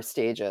to our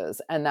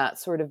stages and that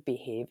sort of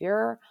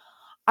behavior.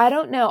 I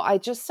don't know. I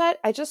just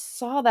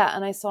saw that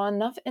and I saw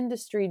enough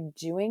industry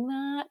doing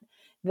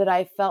that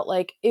I felt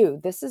like, ew,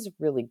 this is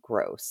really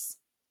gross.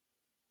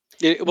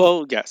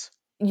 Well, yes.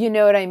 You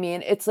know what I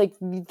mean? It's like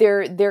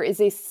there is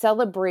a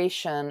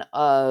celebration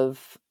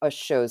of a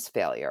show's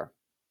failure.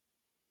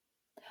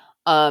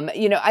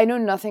 I know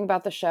nothing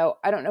about the show.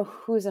 I don't know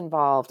who's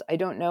involved. I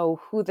don't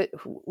know who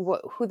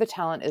the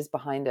talent is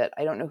behind it.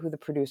 I don't know who the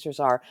producers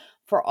are.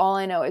 For all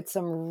I know, it's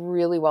some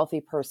really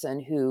wealthy person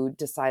who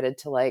decided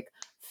to like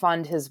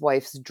fund his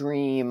wife's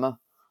dream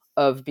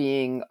of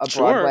being a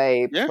Sure.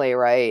 Broadway Yeah.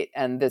 playwright,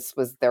 and this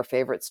was their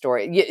favorite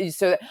story.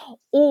 So,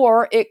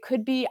 or it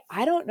could be,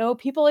 I don't know,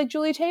 people like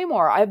Julie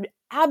Taymor. I have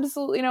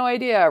absolutely no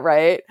idea,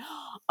 right?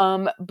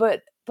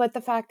 But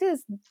the fact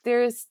is,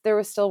 there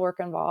was still work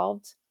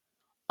involved.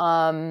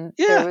 There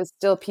Yeah. was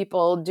still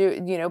people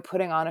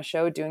putting on a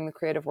show, doing the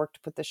creative work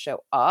to put the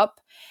show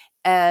up.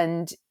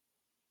 And,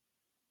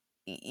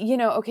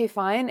 okay,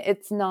 fine.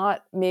 It's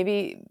not,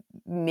 maybe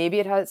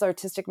it has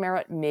artistic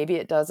merit, maybe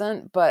it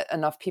doesn't, but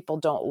enough people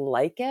don't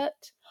like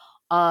it.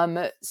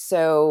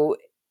 So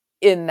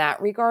in that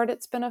regard,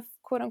 it's been a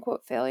quote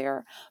unquote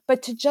failure.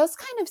 But to just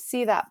kind of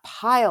see that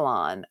pile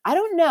on, I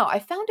don't know. I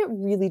found it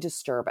really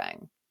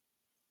disturbing.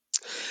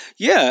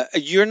 Yeah,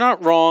 you're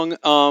not wrong.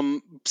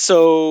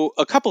 So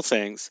a couple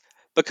things,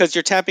 because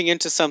you're tapping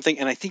into something,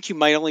 and I think you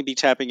might only be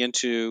tapping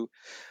into,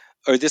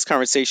 or this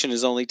conversation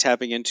is only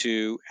tapping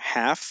into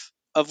half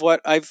of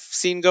what I've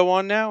seen go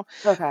on now.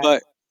 Okay.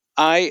 But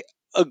I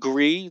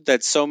agree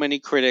that so many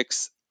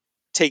critics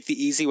take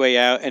the easy way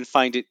out and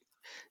find it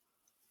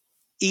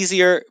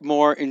easier,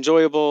 more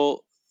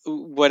enjoyable,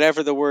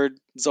 whatever the words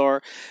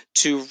are,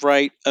 to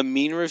write a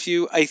mean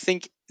review. I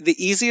think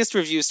the easiest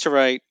reviews to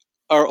write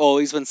are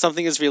always when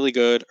something is really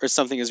good or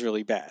something is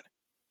really bad.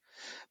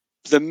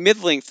 The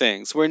middling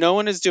things where no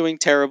one is doing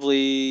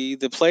terribly,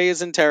 the play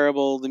isn't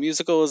terrible, the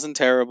musical isn't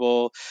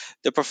terrible,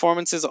 the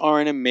performances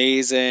aren't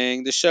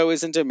amazing, the show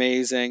isn't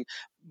amazing,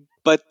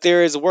 but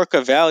there is work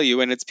of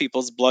value and it's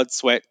people's blood,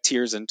 sweat,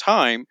 tears, and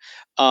time,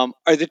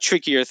 are the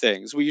trickier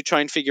things where you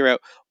try and figure out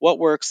what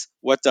works,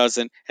 what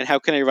doesn't, and how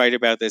can I write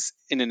about this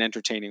in an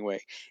entertaining way.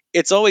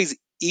 It's always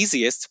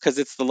easiest, because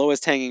it's the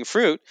lowest hanging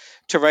fruit,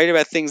 to write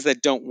about things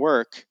that don't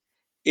work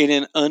in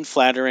an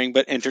unflattering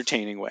but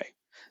entertaining way.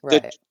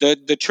 Right.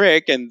 The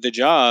trick and the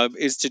job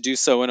is to do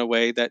so in a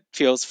way that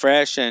feels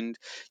fresh and,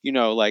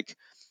 like,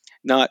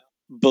 not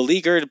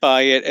beleaguered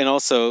by it, and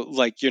also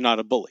like you're not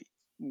a bully,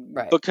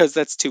 Right. because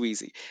that's too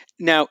easy.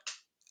 Now,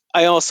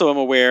 I also am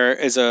aware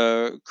as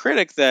a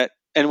critic that,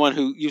 and one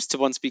who used to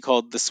once be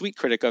called the sweet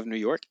critic of New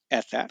York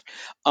at that,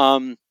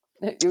 You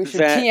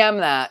should that TM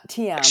that. I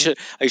TM. should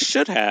I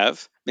should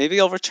have, maybe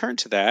I'll return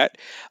to that,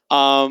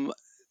 um,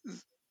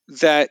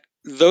 that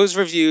those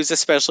reviews,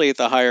 especially at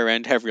the higher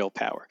end, have real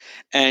power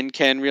and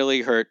can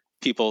really hurt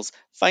people's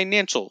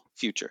financial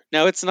future.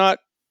 Now, it's not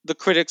the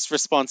critic's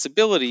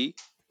responsibility,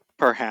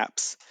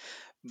 perhaps,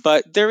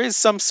 but there is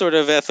some sort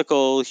of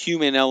ethical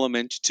human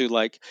element to,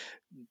 like,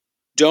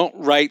 don't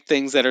write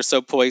things that are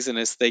so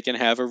poisonous they can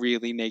have a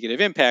really negative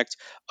impact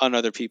on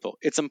other people.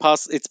 It's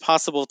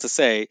possible to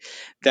say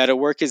that a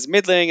work is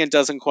middling and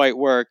doesn't quite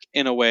work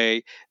in a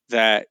way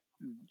that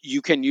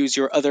you can use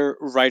your other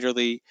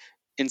writerly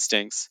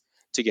instincts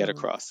to get Mm.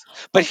 across.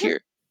 But Well, here.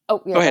 here, Oh,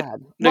 go yeah, go ahead.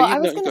 ahead. No, Well, you I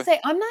was no, gonna go. say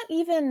I'm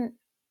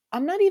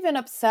not even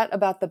upset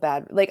about the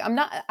bad. Like, I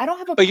don't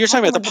have a Oh, you're talking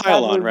problem about with the the bad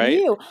pylon, right?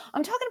 review.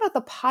 I'm talking about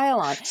the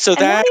pylon, So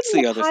and not that's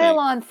even the the other thing.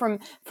 pylon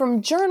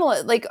from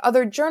journalists, like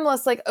other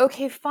journalists. Like,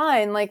 okay,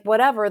 fine, like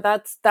whatever.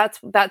 That's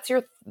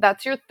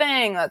your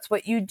thing. That's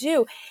what you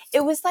do.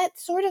 It was that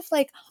sort of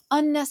like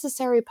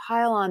unnecessary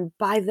pylon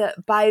by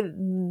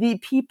the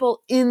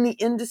people in the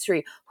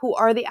industry who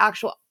are the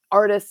actual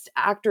artists,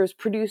 actors,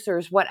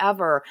 producers,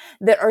 whatever,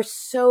 that are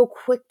so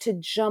quick to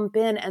jump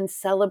in and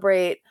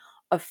celebrate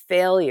a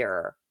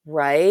failure,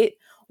 right?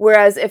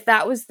 Whereas if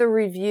that was the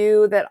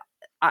review that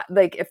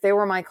like if they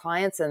were my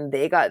clients and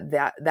they got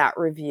that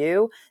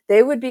review,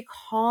 they would be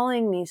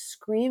calling me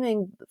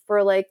screaming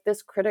for like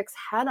this critic's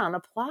head on a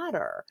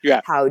platter.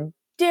 Yeah. How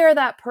dare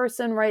that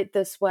person write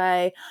this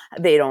way?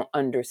 They don't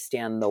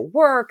understand the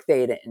work.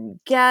 They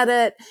didn't get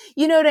it.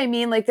 You know what I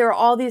mean? Like there are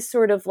all these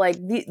sort of like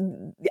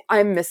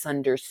I'm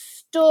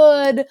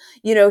misunderstood.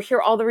 Here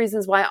are all the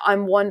reasons why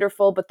I'm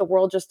wonderful, but the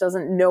world just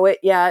doesn't know it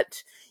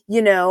yet.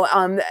 You know,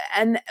 and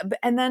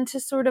then to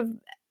sort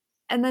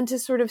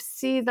of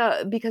see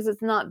because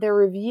it's not their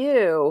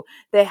review,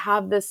 they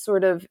have this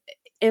sort of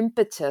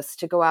impetus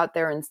to go out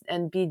there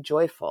and be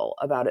joyful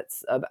about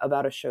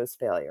a show's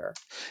failure.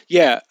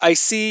 Yeah, I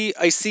see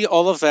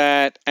all of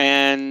that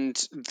and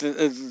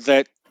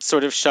that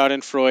sort of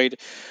Schadenfreude.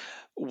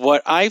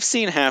 What I've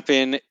seen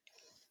happen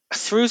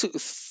through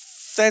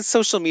that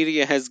social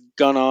media has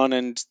gone on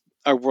and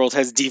our world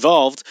has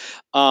devolved,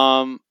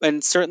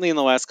 and certainly in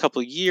the last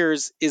couple of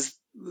years, is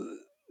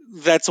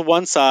that's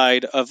one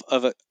side of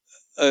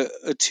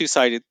a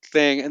two-sided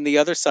thing, and the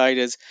other side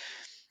is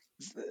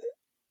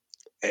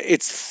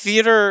it's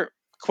theater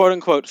quote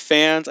unquote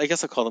fans. I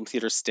guess I'll call them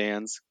theater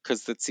stands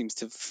because that seems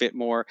to fit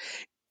more.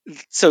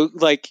 So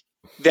like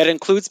that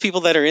includes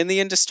people that are in the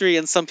industry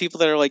and some people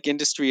that are like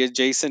industry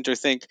adjacent or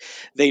think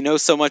they know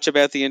so much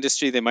about the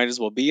industry they might as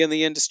well be in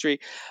the industry.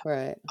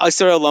 Right. I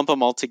sort of lump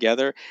them all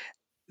together.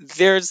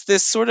 There's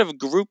this sort of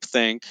group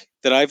think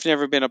that I've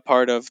never been a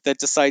part of that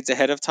decides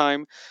ahead of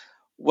time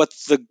what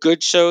the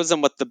good shows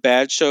and what the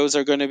bad shows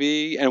are going to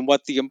be and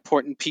what the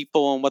important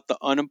people and what the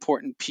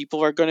unimportant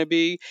people are going to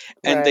be,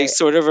 and they Right.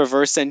 sort of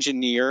reverse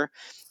engineer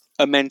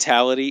a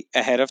mentality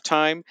ahead of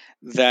time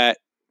that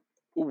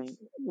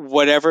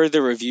whatever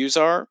the reviews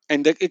are,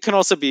 and it can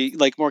also be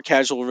like more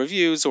casual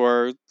reviews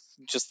or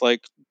just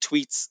like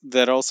tweets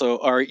that also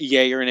are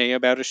yay or nay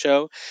about a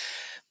show.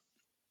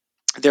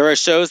 There are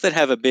shows that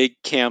have a big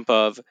camp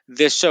of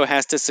this show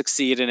has to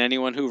succeed, and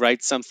anyone who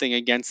writes something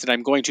against it,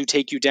 I'm going to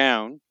take you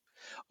down.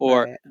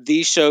 Or Right.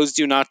 these shows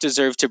do not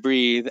deserve to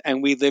breathe,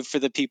 and we live for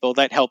the people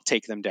that help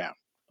take them down.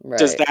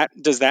 Does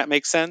Right. that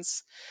make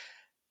sense?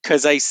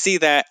 Because I see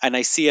that, and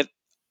I see it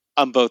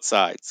on both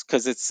sides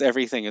because it's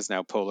everything is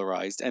now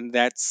polarized, and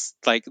that's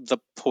like the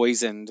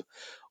poisoned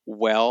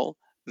well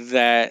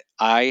that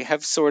I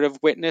have sort of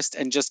witnessed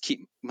and just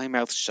keep my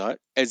mouth shut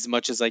as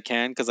much as I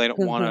can because I don't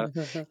want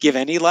to give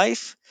any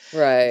life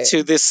Right.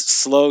 to this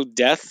slow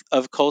death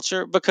of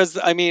culture. Because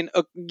I mean,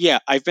 yeah,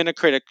 I've been a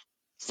critic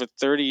for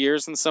 30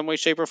 years in some way,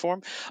 shape, or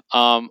form.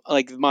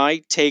 Like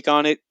my take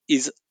on it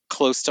is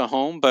close to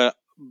home, but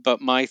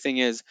my thing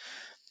is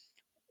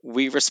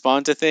we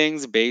respond to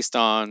things based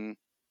on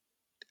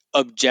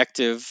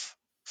objective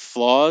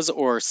flaws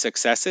or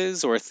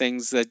successes or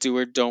things that do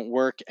or don't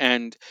work.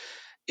 And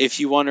if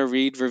you want to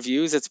read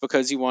reviews, it's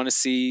because you want to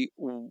see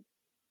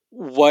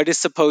what is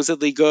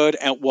supposedly good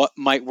and what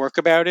might work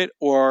about it,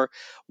 or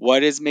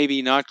what is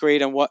maybe not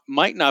great and what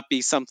might not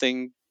be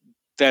something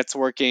that's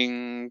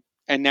working.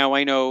 And now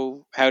I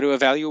know how to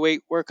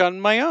evaluate work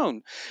on my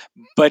own.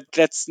 But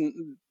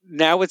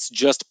now it's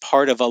just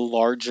part of a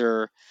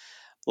larger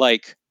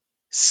like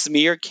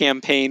smear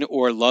campaign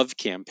or love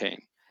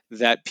campaign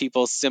that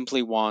people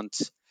simply want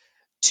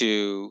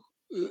to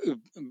uh,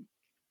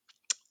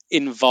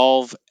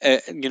 involve,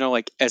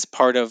 like as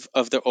part of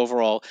the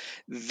overall.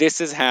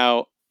 This is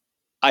how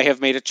I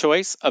have made a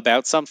choice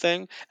about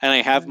something, and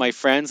I have my Right.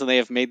 friends and they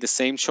have made the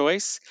same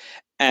choice,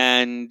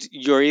 and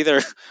you're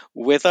either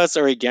with us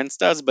or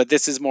against us, but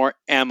this is more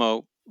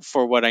ammo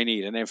for what I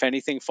need, and if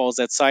anything falls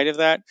outside of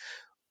that,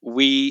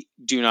 we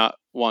do not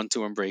want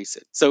to embrace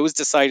it. So it was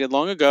decided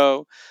long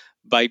ago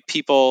by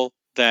people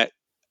that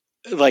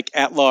like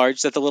at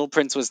large that the Little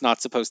Prince was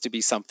not supposed to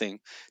be something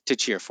to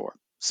cheer for.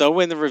 So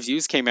when the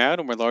reviews came out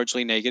and were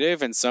largely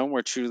negative and some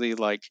were truly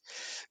like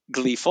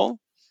gleeful,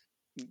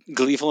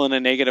 gleeful in a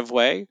negative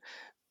way,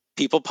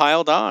 people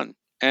piled on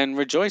and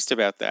rejoiced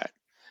about that.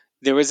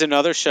 There was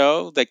another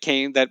show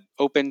that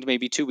opened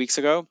maybe 2 weeks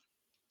ago.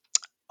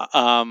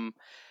 Um,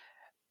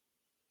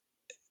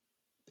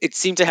 it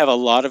seemed to have a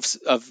lot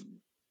of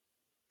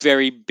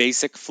very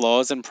basic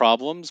flaws and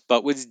problems,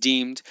 but was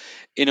deemed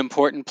an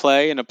important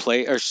play and a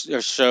play or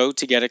show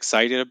to get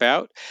excited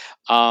about.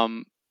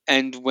 Um,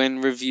 And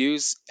when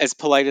reviews, as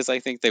polite as I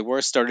think they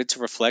were, started to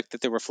reflect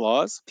that there were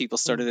flaws, people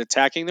started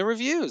attacking the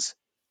reviews.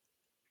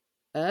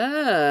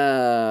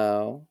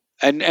 Oh.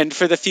 And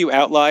for the few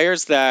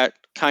outliers that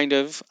kind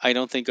of, I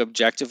don't think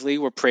objectively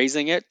were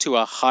praising it to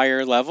a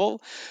higher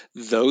level,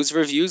 those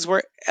reviews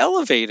were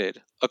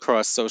elevated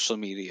across social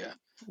media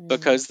Mm.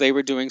 because they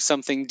were doing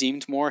something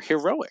deemed more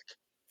heroic.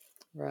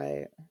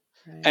 Right.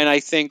 And Right. I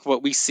think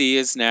what we see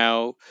is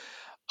now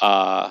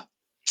uh,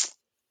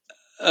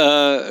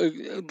 uh,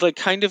 like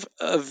kind of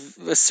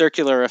a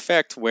circular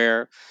effect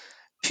where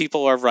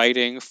people are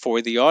writing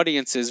for the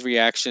audience's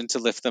reaction to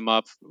lift them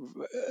up,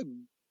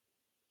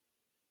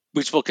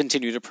 which will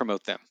continue to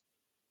promote them,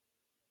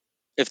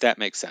 if that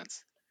makes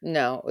sense.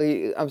 No,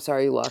 I'm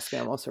sorry you lost me.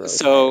 I'm also really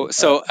So,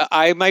 tired, but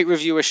I might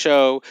review a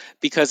show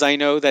because I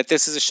know that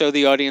this is a show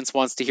the audience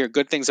wants to hear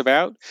good things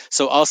about.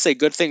 So I'll say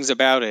good things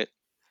about it,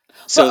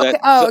 so but that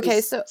okay. Oh,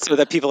 okay. So,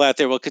 people out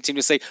there will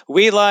continue to say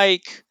we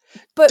like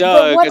but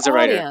Doug what as a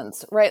writer.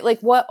 audience, right? Like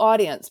what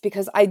audience?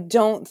 Because I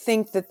don't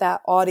think that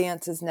that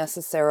audience is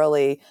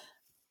necessarily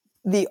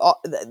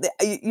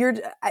you're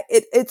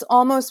it's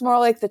almost more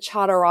like the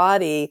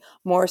chatterati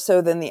more so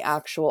than the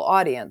actual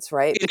audience,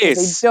 right? It Because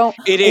is. I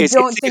It's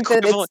don't the think that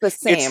it's equivalent. the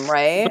same, It's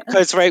right?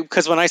 because right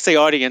because when I say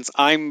audience,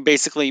 I'm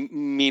basically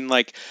mean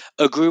like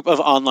a group of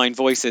online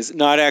voices,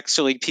 not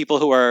actually people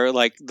who are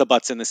like the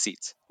butts in the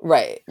seats.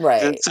 Right, And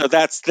right. so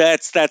that's the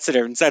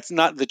difference. That's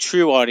not the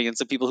true audience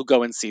of people who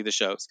go and see the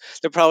shows.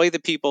 They're probably the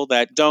people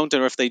that don't,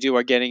 or if they do,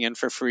 are getting in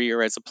for free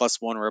or as a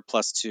plus one or a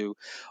plus two,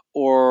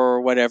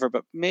 or whatever.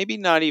 But maybe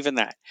not even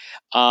that.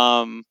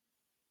 Um,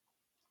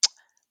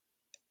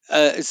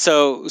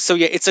 so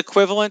yeah, it's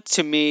equivalent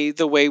to me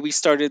the way we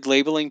started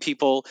labeling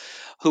people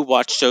who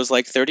watch shows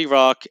like 30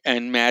 Rock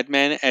and Mad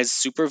Men as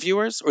super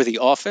viewers or The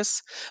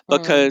Office Mm.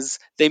 because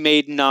they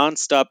made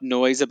nonstop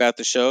noise about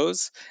the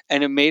shows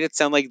and it made it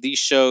sound like these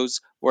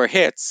shows were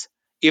hits,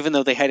 even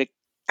though they had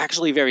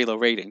actually very low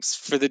ratings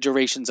for the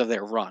durations of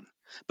their run.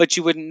 But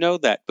you wouldn't know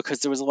that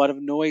because there was a lot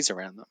of noise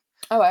around them.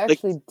 Oh, I Like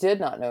actually did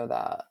not know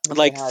that they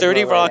like had low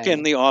 30 Rock and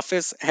ratings. The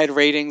Office had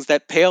ratings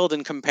that paled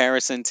in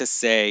comparison to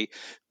say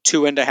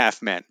Two and a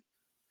Half Men.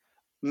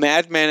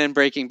 Mad Men and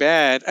Breaking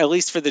Bad, at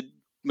least for the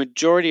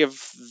majority of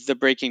the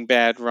Breaking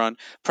Bad run,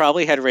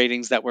 probably had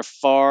ratings that were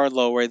far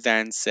lower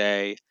than,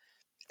 say,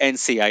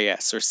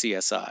 NCIS or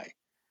CSI.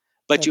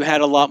 But you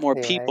had a That lot more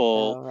could be right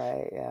people though,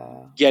 right?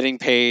 Yeah. getting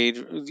Yeah. paid,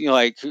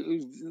 like a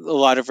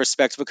lot of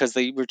respect because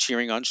they were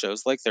cheering on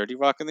shows like 30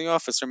 Rock and The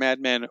Office or Mad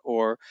Men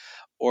or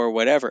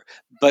whatever.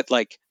 But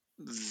like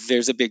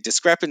there's a big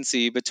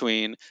discrepancy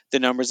between the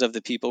numbers of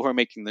the people who are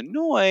making the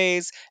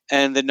noise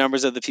and the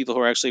numbers of the people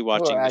who are actually Who are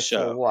watching the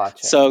actually show.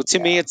 So watching. to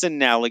me Yeah. it's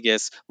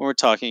analogous when we're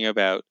talking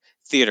about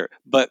theater.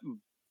 But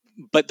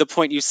the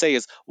point you say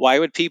is why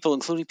would people,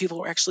 including people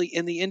who are actually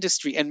in the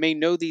industry and may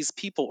know these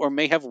people or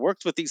may have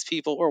worked with these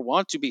people or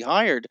want to be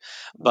hired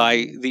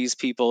by Hmm. these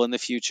people in the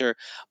future,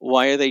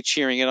 why are they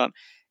cheering it on?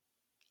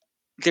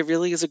 There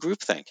really is a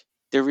groupthink.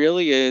 There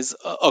really is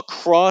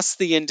across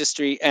the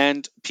industry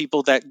and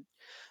people that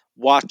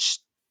watch,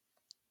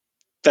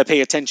 that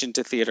pay attention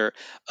to theater,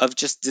 of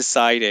just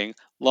deciding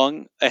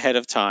long ahead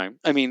of time.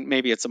 I mean,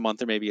 maybe it's a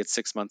month or maybe it's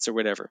 6 months or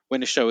whatever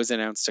when a show is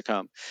announced to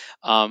come,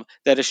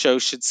 that a show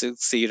should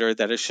succeed or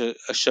that a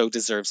show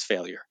deserves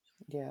failure.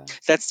 Yeah.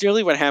 That's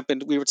nearly what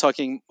happened. We were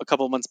talking a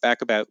couple of months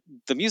back about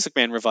the Music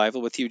Man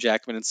revival with Hugh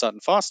Jackman and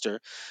Sutton Foster,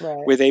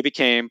 Right. where they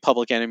became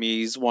public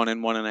enemies one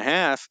and one and a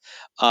half,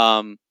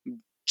 um,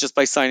 just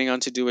by signing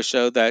on to do a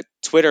show that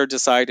Twitter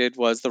decided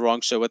was the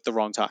wrong show at the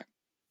wrong time.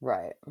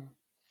 Right.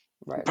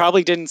 Right.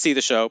 Probably didn't see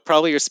the show.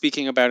 Probably are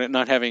speaking about it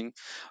not having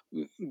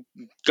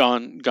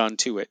gone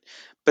to it.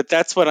 But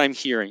that's what I'm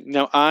hearing.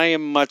 Now I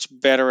am much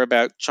better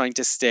about trying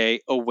to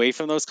stay away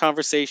from those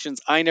conversations.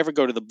 I never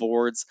go to the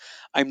boards.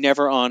 I'm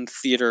never on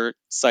theater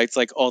sites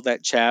like All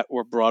That Chat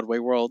or Broadway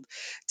World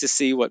to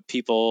see what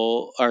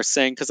people are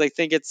saying because I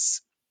think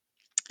it's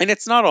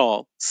not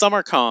all. Some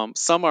are calm,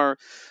 some are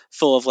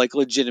full of like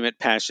legitimate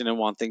passion and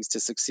want things to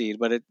succeed,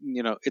 but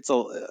it's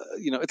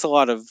a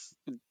lot of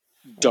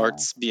Yeah.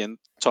 darts being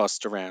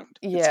tossed around.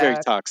 It's very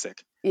Yeah.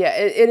 toxic. Yeah.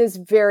 It is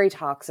very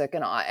toxic.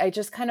 And I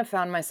just kind of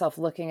found myself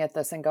looking at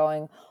this and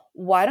going,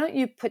 why don't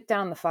you put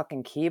down the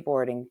fucking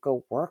keyboard and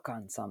go work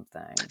on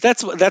something?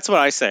 That's what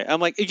I say. I'm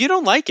like, if you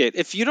don't like it,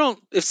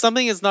 if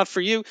something is not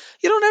for you,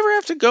 you don't ever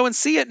have to go and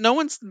see it. No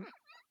one's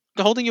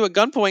holding you at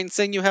gunpoint and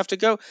saying you have to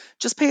go.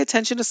 Just pay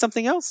attention to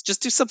something else.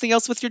 Just do something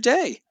else with your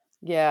day.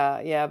 Yeah,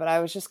 yeah, but I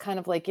was just kind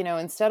of like,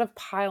 instead of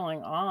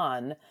piling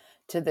on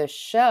to this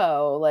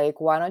show, like,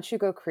 why don't you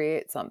go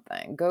create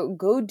something?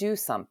 Go do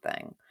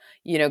something.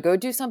 Go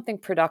do something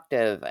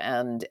productive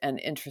and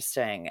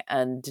interesting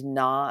and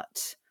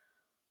not,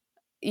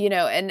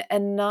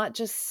 and not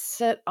just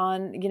sit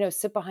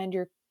behind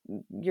your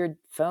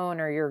phone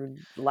or your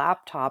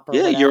laptop or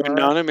Yeah, your whatever,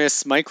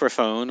 anonymous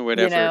microphone,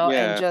 whatever. and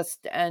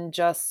Yeah,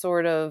 just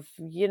sort of,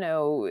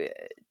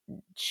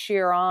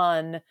 cheer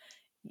on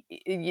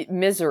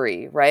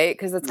misery, right?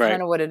 Because that's right.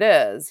 kind of what it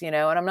is, and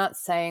I'm not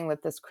saying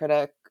that this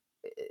critic,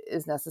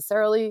 is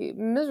necessarily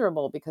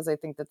miserable, because I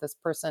think that this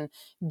person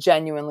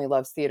genuinely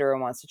loves theater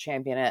and wants to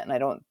champion it, and I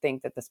don't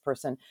think that this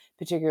person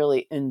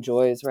particularly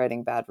enjoys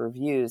writing bad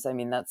reviews. I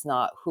mean, that's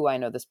not who I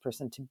know this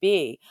person to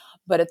be.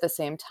 But at the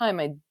same time,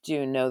 I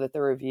do know that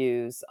the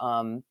reviews,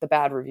 the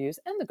bad reviews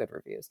and the good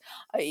reviews,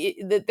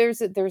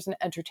 there's an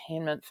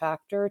entertainment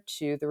factor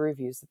to the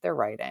reviews that they're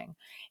writing,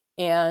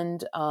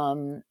 and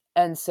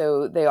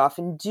so they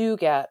often do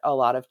get a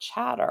lot of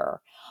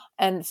chatter,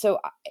 and so,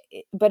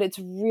 but it's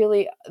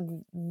really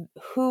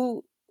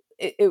who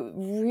it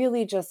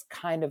really just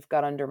kind of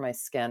got under my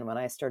skin when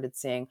I started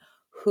seeing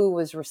who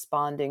was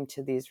responding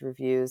to these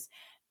reviews,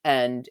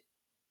 and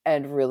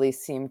really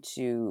seemed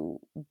to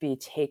be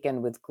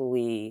taken with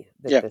glee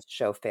that Yeah. this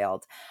show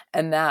failed.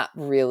 And that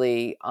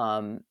really,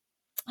 I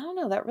don't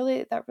know, that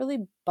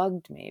really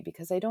bugged me,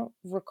 because I don't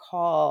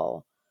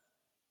recall,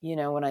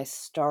 when I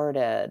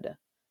started,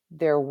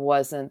 there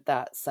wasn't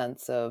that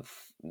sense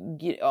of,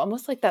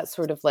 almost like that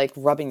sort of like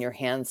rubbing your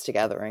hands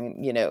together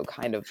and,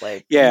 kind of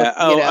like, look, Yeah.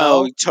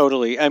 Oh,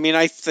 totally. I mean,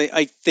 I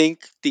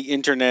think the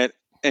internet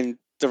and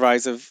the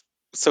rise of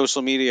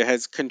social media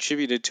has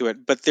contributed to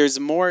it, but there's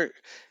more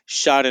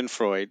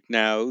Schadenfreude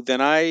now than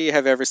I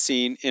have ever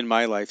seen in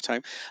my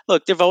lifetime.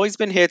 Look, there've always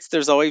been hits,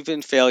 there's always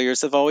been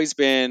failures, there've always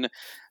been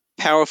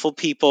powerful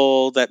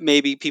people that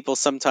maybe people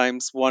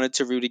sometimes wanted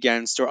to root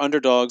against, or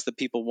underdogs that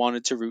people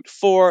wanted to root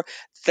for.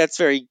 That's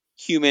very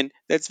human,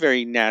 that's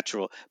very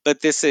natural.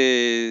 But this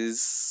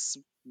is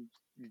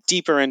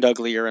deeper and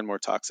uglier and more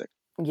toxic.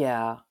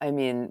 yeah, I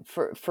mean,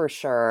 for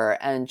sure.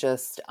 And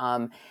just,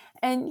 and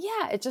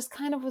yeah, it just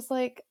kind of was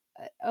like,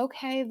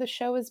 okay, the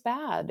show is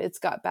bad. It's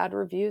got bad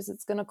reviews.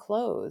 It's going to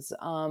close.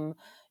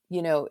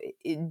 You know,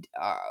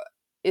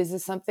 is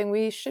this something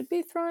we should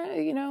be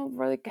throwing,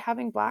 like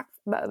having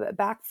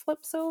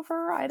backflips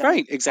over? Right, I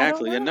don't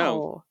exactly. And no,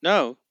 know.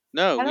 no,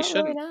 no, I we don't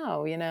really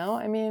shouldn't. know,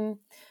 I mean,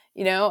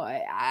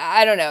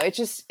 I don't know. It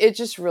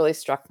just really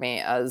struck me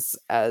as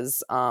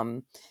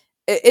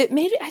it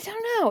made I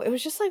don't know. It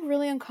was just like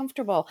really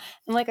uncomfortable.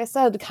 And like I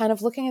said, kind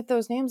of looking at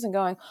those names and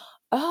going,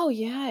 "Oh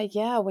yeah,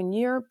 yeah, when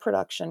your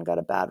production got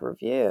a bad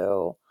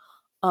review,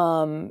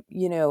 um,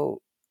 you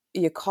know,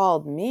 you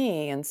called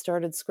me and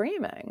started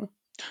screaming."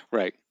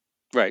 Right,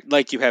 right.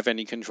 Like you have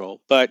any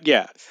control. But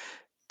yeah,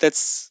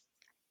 that's,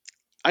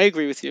 I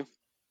agree with you.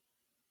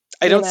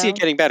 I You don't see it know?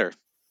 getting better,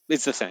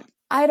 is the thing.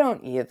 I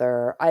don't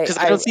either. Because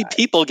I don't see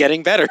people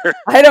getting better.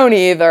 I don't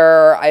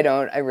either.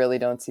 I really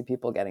don't see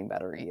people getting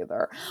better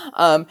either.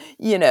 And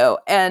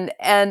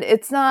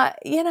it's not,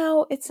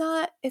 it's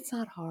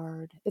not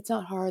hard. It's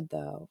not hard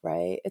though,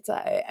 right?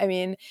 I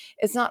mean,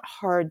 it's not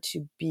hard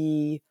to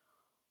be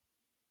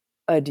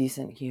a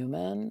decent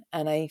human.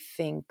 And I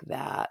think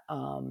that,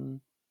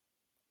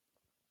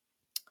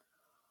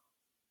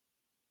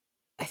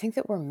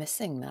 we're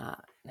missing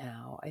that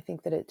now. I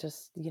think that it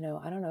just,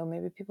 I don't know,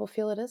 maybe people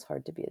feel it is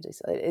hard to be a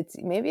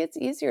decent, maybe it's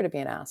easier to be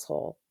an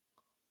asshole.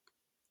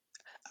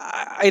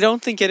 I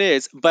don't think it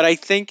is, but I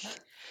think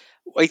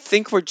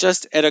we're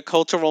just at a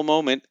cultural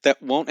moment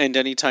that won't end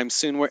anytime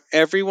soon, where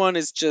everyone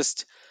is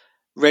just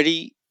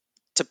ready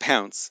to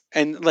pounce.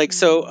 And like,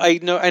 so Mm. I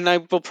know, and I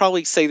will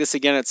probably say this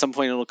again at some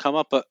point, it'll come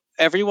up, but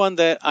everyone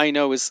that I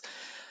know is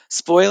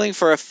spoiling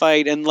for a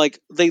fight, and like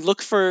they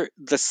look for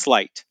the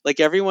slight. Like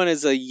everyone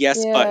is a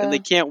yes but, and they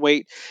Yeah. can't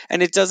wait.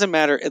 And it doesn't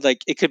matter,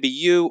 like it could be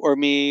you or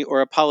me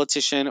or a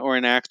politician or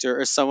an actor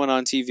or someone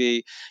on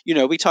TV.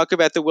 We talk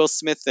about the Will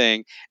Smith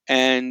thing,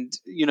 and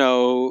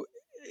you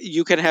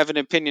can have an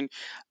opinion.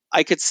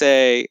 I could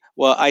say,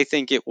 well, I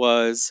think it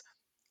was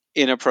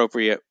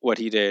inappropriate what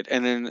he did,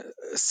 and then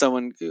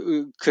someone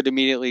could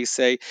immediately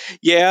say,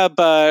 yeah,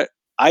 but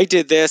I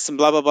did this and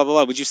blah blah blah blah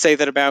blah. Would you say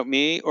that about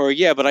me? Or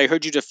yeah, but I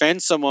heard you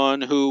defend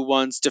someone who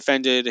once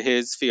defended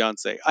his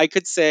fiance. I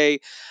could say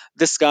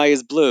the sky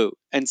is blue,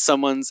 and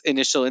someone's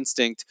initial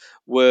instinct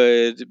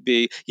would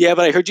be, yeah,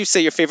 but I heard you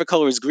say your favorite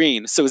color is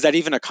green, so is that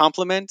even a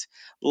compliment?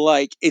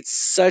 Like, it's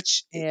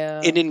such an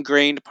Yeah.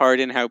 ingrained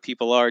part in how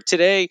people are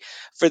today.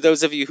 For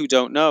those of you who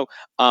don't know,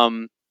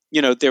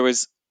 there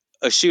was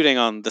a shooting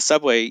on the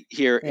subway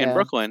here in Yeah.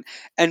 Brooklyn,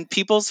 and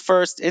people's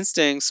first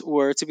instincts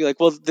were to be like,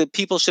 well, the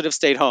people should have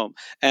stayed home,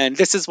 and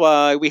this is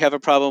why we have a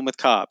problem with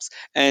cops,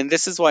 and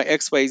this is why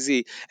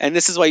XYZ, and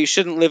this is why you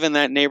shouldn't live in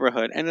that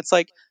neighborhood. And it's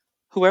like,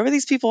 whoever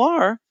these people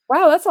are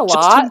Wow, that's a just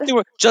lot.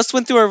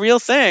 went through a real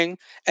thing,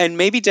 and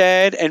maybe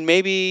dead and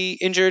maybe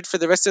injured for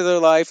the rest of their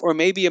life, or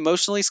maybe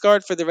emotionally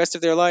scarred for the rest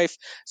of their life.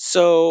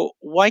 So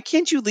why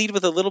can't you lead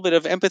with a little bit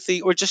of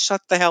empathy, or just shut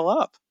the hell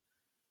up?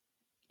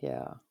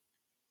 Yeah.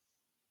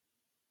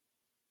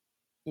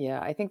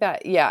 Yeah, I think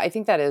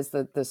that is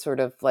the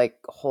sort of like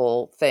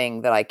whole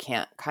thing that I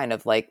can't kind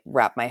of like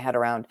wrap my head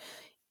around.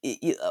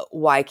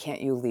 Why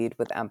can't you lead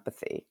with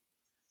empathy?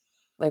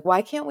 Like,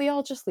 why can't we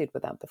all just lead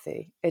with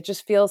empathy? It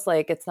just feels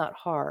like it's not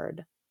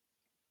hard.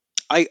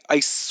 I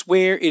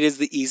swear it is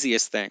the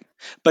easiest thing.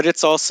 But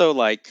it's also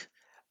like,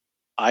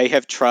 I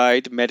have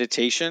tried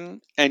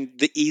meditation, and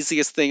the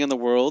easiest thing in the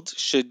world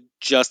should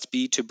just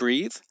be to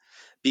breathe,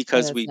 And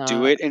because it's we do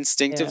not. it Yeah.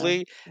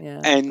 instinctively,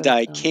 Yeah. and But it's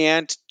I not.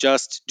 can't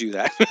just do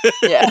that.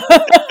 Yeah.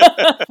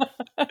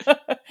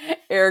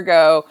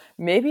 Ergo,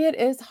 maybe it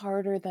is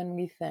harder than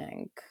we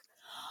think.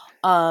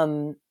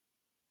 Um,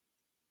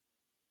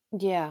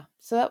 yeah.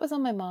 So that was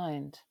on my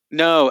mind.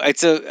 No,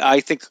 it's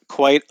I think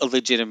quite a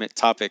legitimate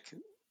topic.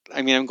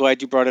 I mean, I'm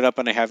glad you brought it up,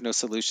 and I have no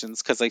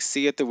solutions because I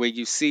see it the way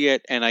you see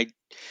it, and I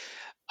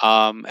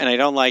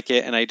don't like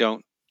it, and I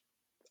don't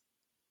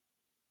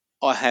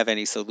have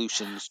any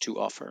solutions to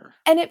offer.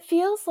 And it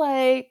feels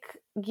like,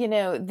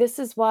 this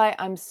is why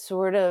I'm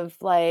sort of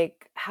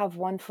like have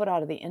one foot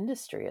out of the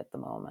industry at the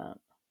moment.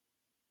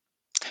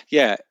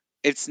 Yeah,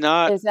 it's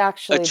not Is a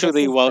actually this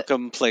truly is the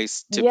welcome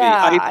place to be.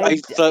 yeah,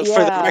 For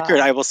the record,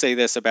 yeah. I will say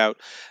this about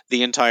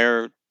the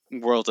entire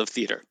world of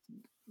theater,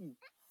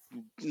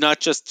 not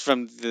just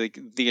from the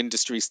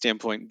industry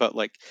standpoint, but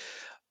like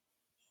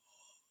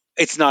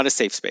it's not a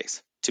safe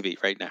space to be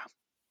right now.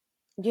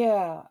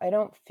 Yeah, I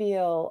don't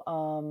feel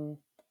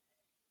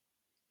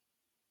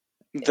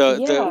The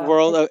yeah,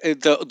 world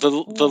it's the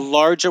yeah.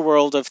 larger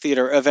world of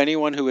theater, of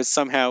anyone who is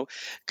somehow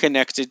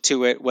connected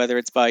to it, whether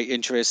it's by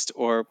interest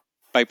or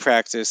by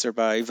practice or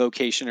by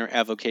vocation or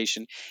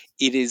avocation,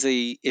 it is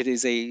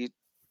a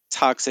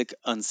toxic,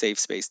 unsafe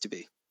space to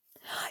be.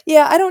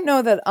 Yeah, I don't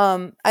know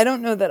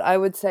that I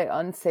would say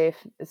unsafe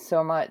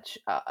so much.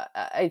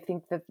 I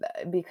think that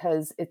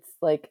because it's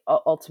like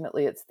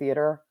ultimately it's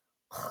theater.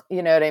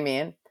 You know what I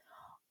mean?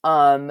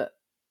 Um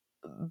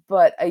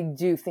but I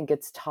do think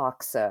it's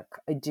toxic.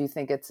 I do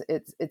think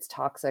it's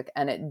toxic,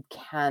 and it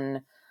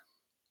can,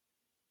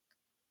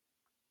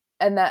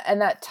 and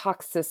that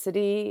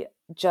toxicity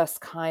just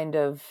kind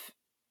of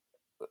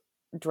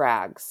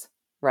drags,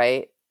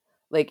 right?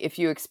 Like if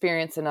you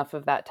experience enough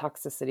of that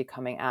toxicity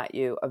coming at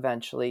you,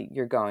 eventually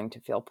you're going to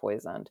feel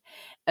poisoned.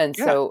 And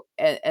Yeah, so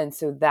and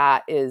so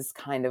that is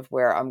kind of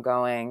where I'm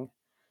going,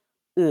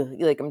 ugh,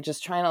 like I'm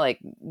just trying to like,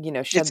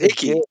 shed it's the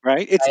icky, goo,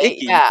 right? It's right?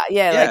 icky. Yeah,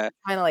 yeah, like Yeah,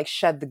 trying to like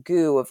shed the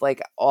goo of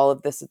like all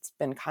of this. It's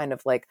been kind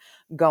of like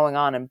going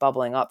on and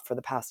bubbling up for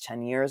the past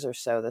 10 years or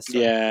so, this sort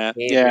of yeah,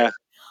 behavior. yeah.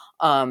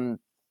 Um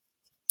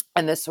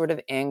and this sort of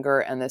anger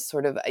and this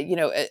sort of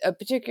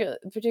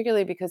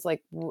particularly because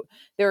like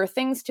there are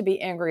things to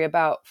be angry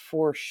about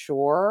for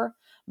sure,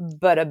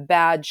 but a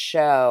bad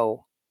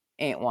show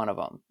ain't one of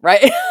them,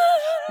 right?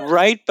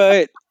 Right,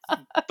 but You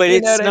know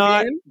it's what I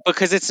not, mean?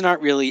 because it's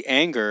not really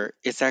anger.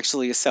 It's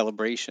actually a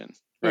celebration,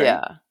 right?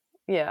 Yeah.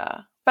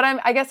 Yeah. But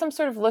I guess I'm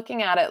sort of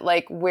looking at it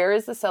like, where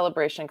is the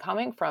celebration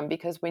coming from?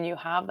 Because when you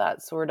have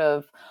that sort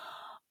of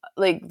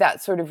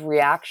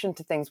reaction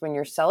to things when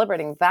you're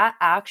celebrating, that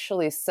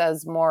actually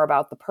says more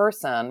about the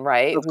person,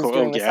 right, Of who's course. Oh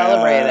doing the yeah. Oh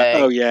celebrating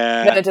than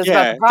yeah. it does about the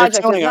Yeah. They're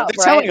project telling on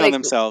itself, they're right? telling on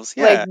themselves.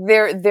 Like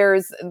Yeah.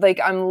 there's like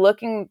I'm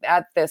looking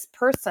at this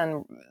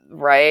person,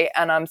 right?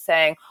 And I'm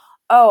saying,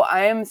 "Oh,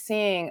 I am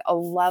seeing a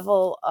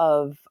level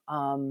of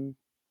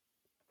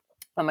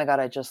oh my god,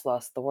 I just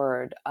lost the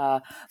word."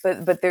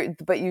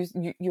 But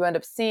you end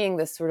up seeing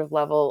this sort of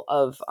level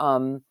of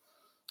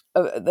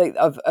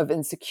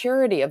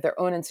insecurity, of their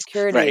own Right.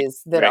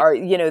 insecurities that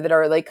Right. are, that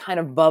are like kind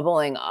of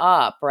bubbling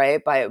up,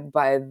 right,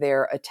 by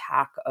their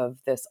attack of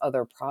this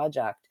other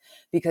project,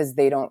 because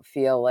they don't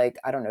feel like,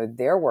 I don't know,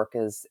 their work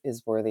is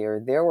worthy,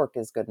 or their work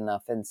is good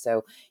enough. And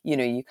so,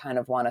 you kind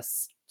of want to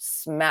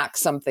smack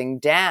something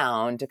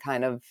down to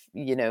kind of,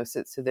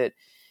 so that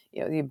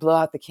you blow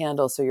out the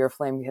candle so your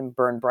flame can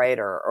burn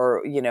brighter,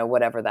 or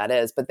whatever that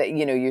is. But that,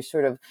 you're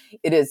sort of,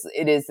 it is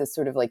this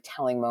sort of like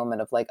telling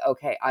moment of like,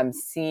 okay, I'm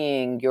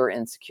seeing your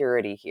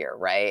insecurity here,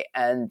 right?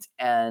 And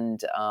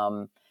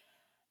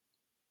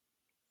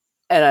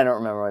I don't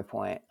remember my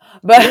point, No,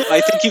 but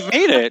I think you've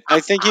made it. I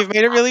think you've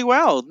made it really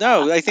well.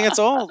 No, I think it's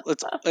all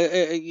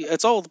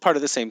part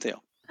of the same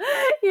deal.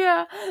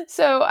 yeah.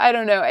 So I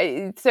don't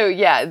know. So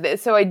yeah.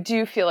 So I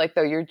do feel like,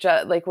 though, you're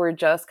just like, we're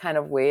just kind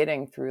of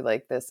wading through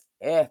like this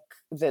ick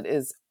that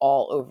is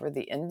all over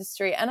the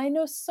industry. And I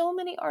know so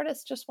many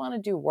artists just want to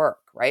do work,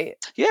 right?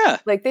 Yeah.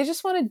 Like they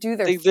just want to do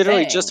their They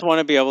literally just thing. want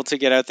to be able to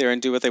get out there and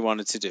do what they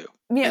wanted to do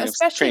and was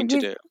Especially, trained to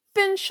we've do.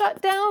 been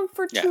shut down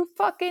for Yeah. 2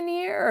 fucking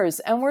years,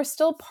 and we're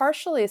still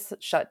partially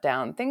shut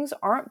down. Things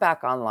aren't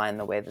back online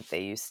the way that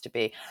they used to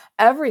be.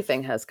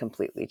 Everything has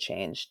completely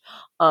changed.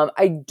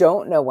 I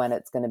don't know when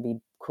it's going to be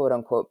quote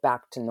unquote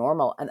back to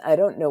normal, and I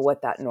don't know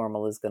what that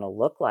normal is going to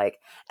look like.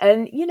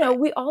 And Right.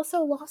 we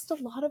also lost a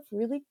lot of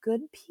really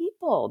good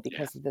people Yeah.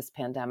 because of this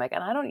pandemic,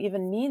 and I don't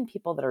even mean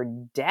people that are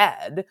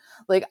dead.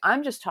 Like,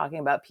 I'm just talking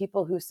about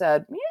people who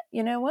said, yeah,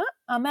 you know what,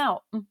 I'm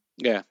out.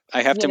 Yeah.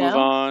 I have you to move know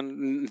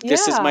on.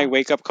 This is my yeah.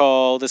 wake up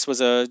call. This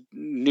was a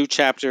new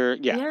chapter.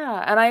 Yeah.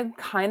 Yeah, and I'm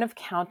kind of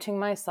counting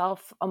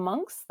myself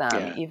amongst them,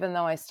 Yeah. even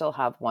though I still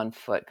have one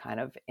foot kind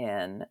of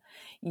in,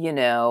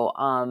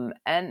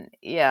 and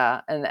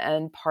yeah,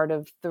 and part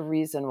of the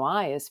reason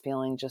why is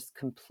feeling just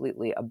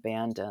completely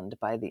abandoned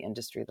by the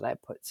industry that I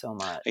put so I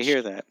much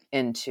hear that.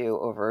 into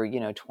over,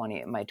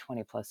 20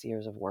 plus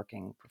years of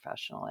working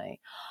professionally.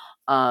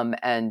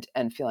 and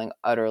feeling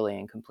utterly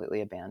and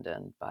completely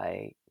abandoned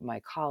by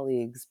my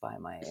colleagues, by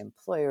my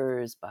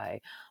employers,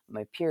 by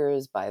my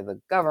peers, by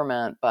the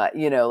government, but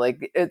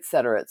like et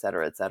cetera, et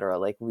cetera, et cetera.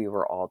 Like we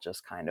were all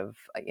just kind of,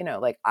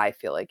 like I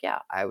feel like, yeah,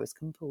 I was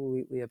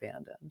completely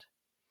abandoned.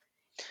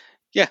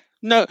 Yeah,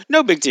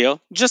 no big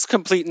deal. Just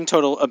complete and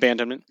total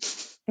abandonment.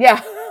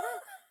 Yeah.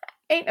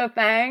 Ain't no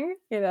thing,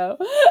 and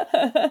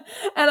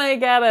I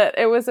get it.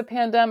 It was a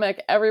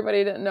pandemic.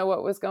 Everybody didn't know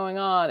what was going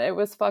on. It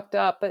was fucked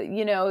up, but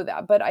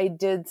but I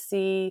did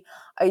see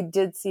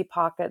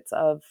pockets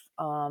of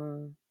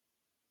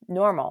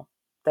normal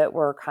that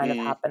were kind of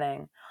Mm,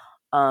 happening,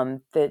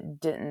 that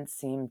didn't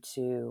seem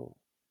to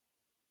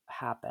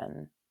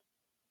happen,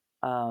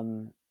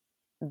 um,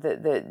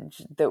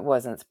 that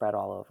wasn't spread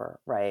all over,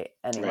 right?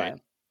 right. Anyway,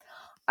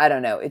 I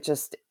don't know.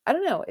 I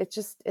don't know.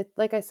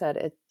 Like I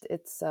said,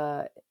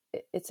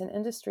 it's an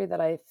industry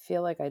that I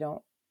feel like I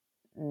don't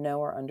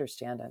know or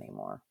understand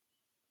anymore.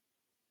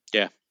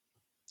 Yeah.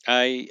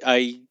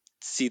 I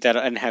see that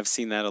and have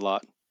seen that a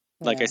lot.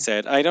 Like I Yeah,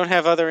 said, I don't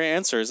have other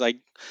answers.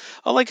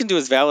 All I can do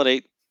is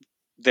validate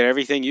that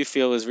everything you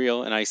feel is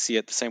real, and I see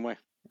it the same way.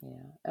 yeah.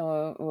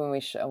 And when we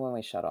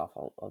shut off,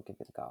 I'll give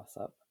you the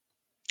gossip.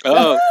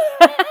 Oh,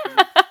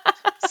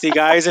 see,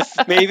 guys,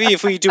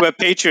 if we do a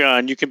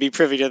Patreon, you can be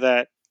privy to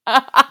that.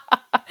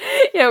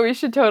 Yeah, we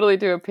should totally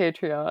do a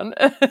Patreon.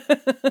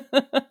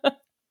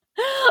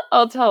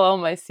 I'll tell all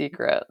my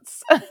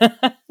secrets.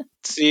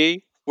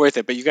 See, worth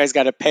it, but you guys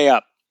got to pay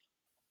up.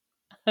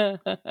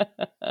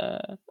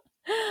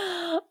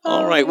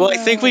 All right. Well, I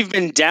think Oh, we've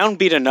been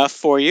downbeat enough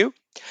for you.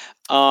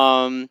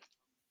 Um,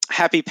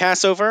 Happy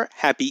Passover,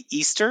 happy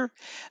Easter,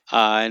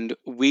 and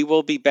we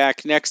will be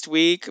back next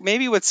week,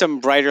 maybe with some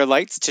brighter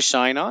lights to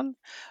shine on.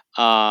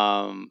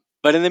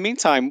 But in the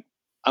meantime,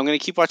 I'm going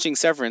to keep watching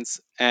Severance,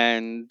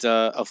 and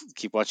I'll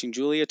keep watching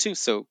Julia too.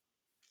 So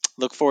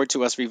look forward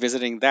to us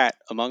revisiting that,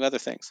 among other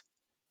things.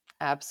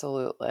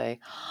 absolutely.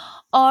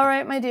 All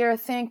right, my dear.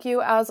 Thank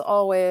you as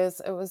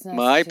always. It was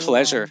My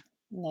pleasure.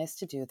 nice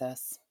to do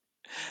this.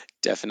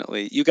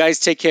 Definitely. You guys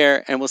take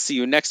care, and we'll see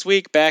you next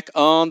week back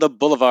on the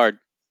Boulevard.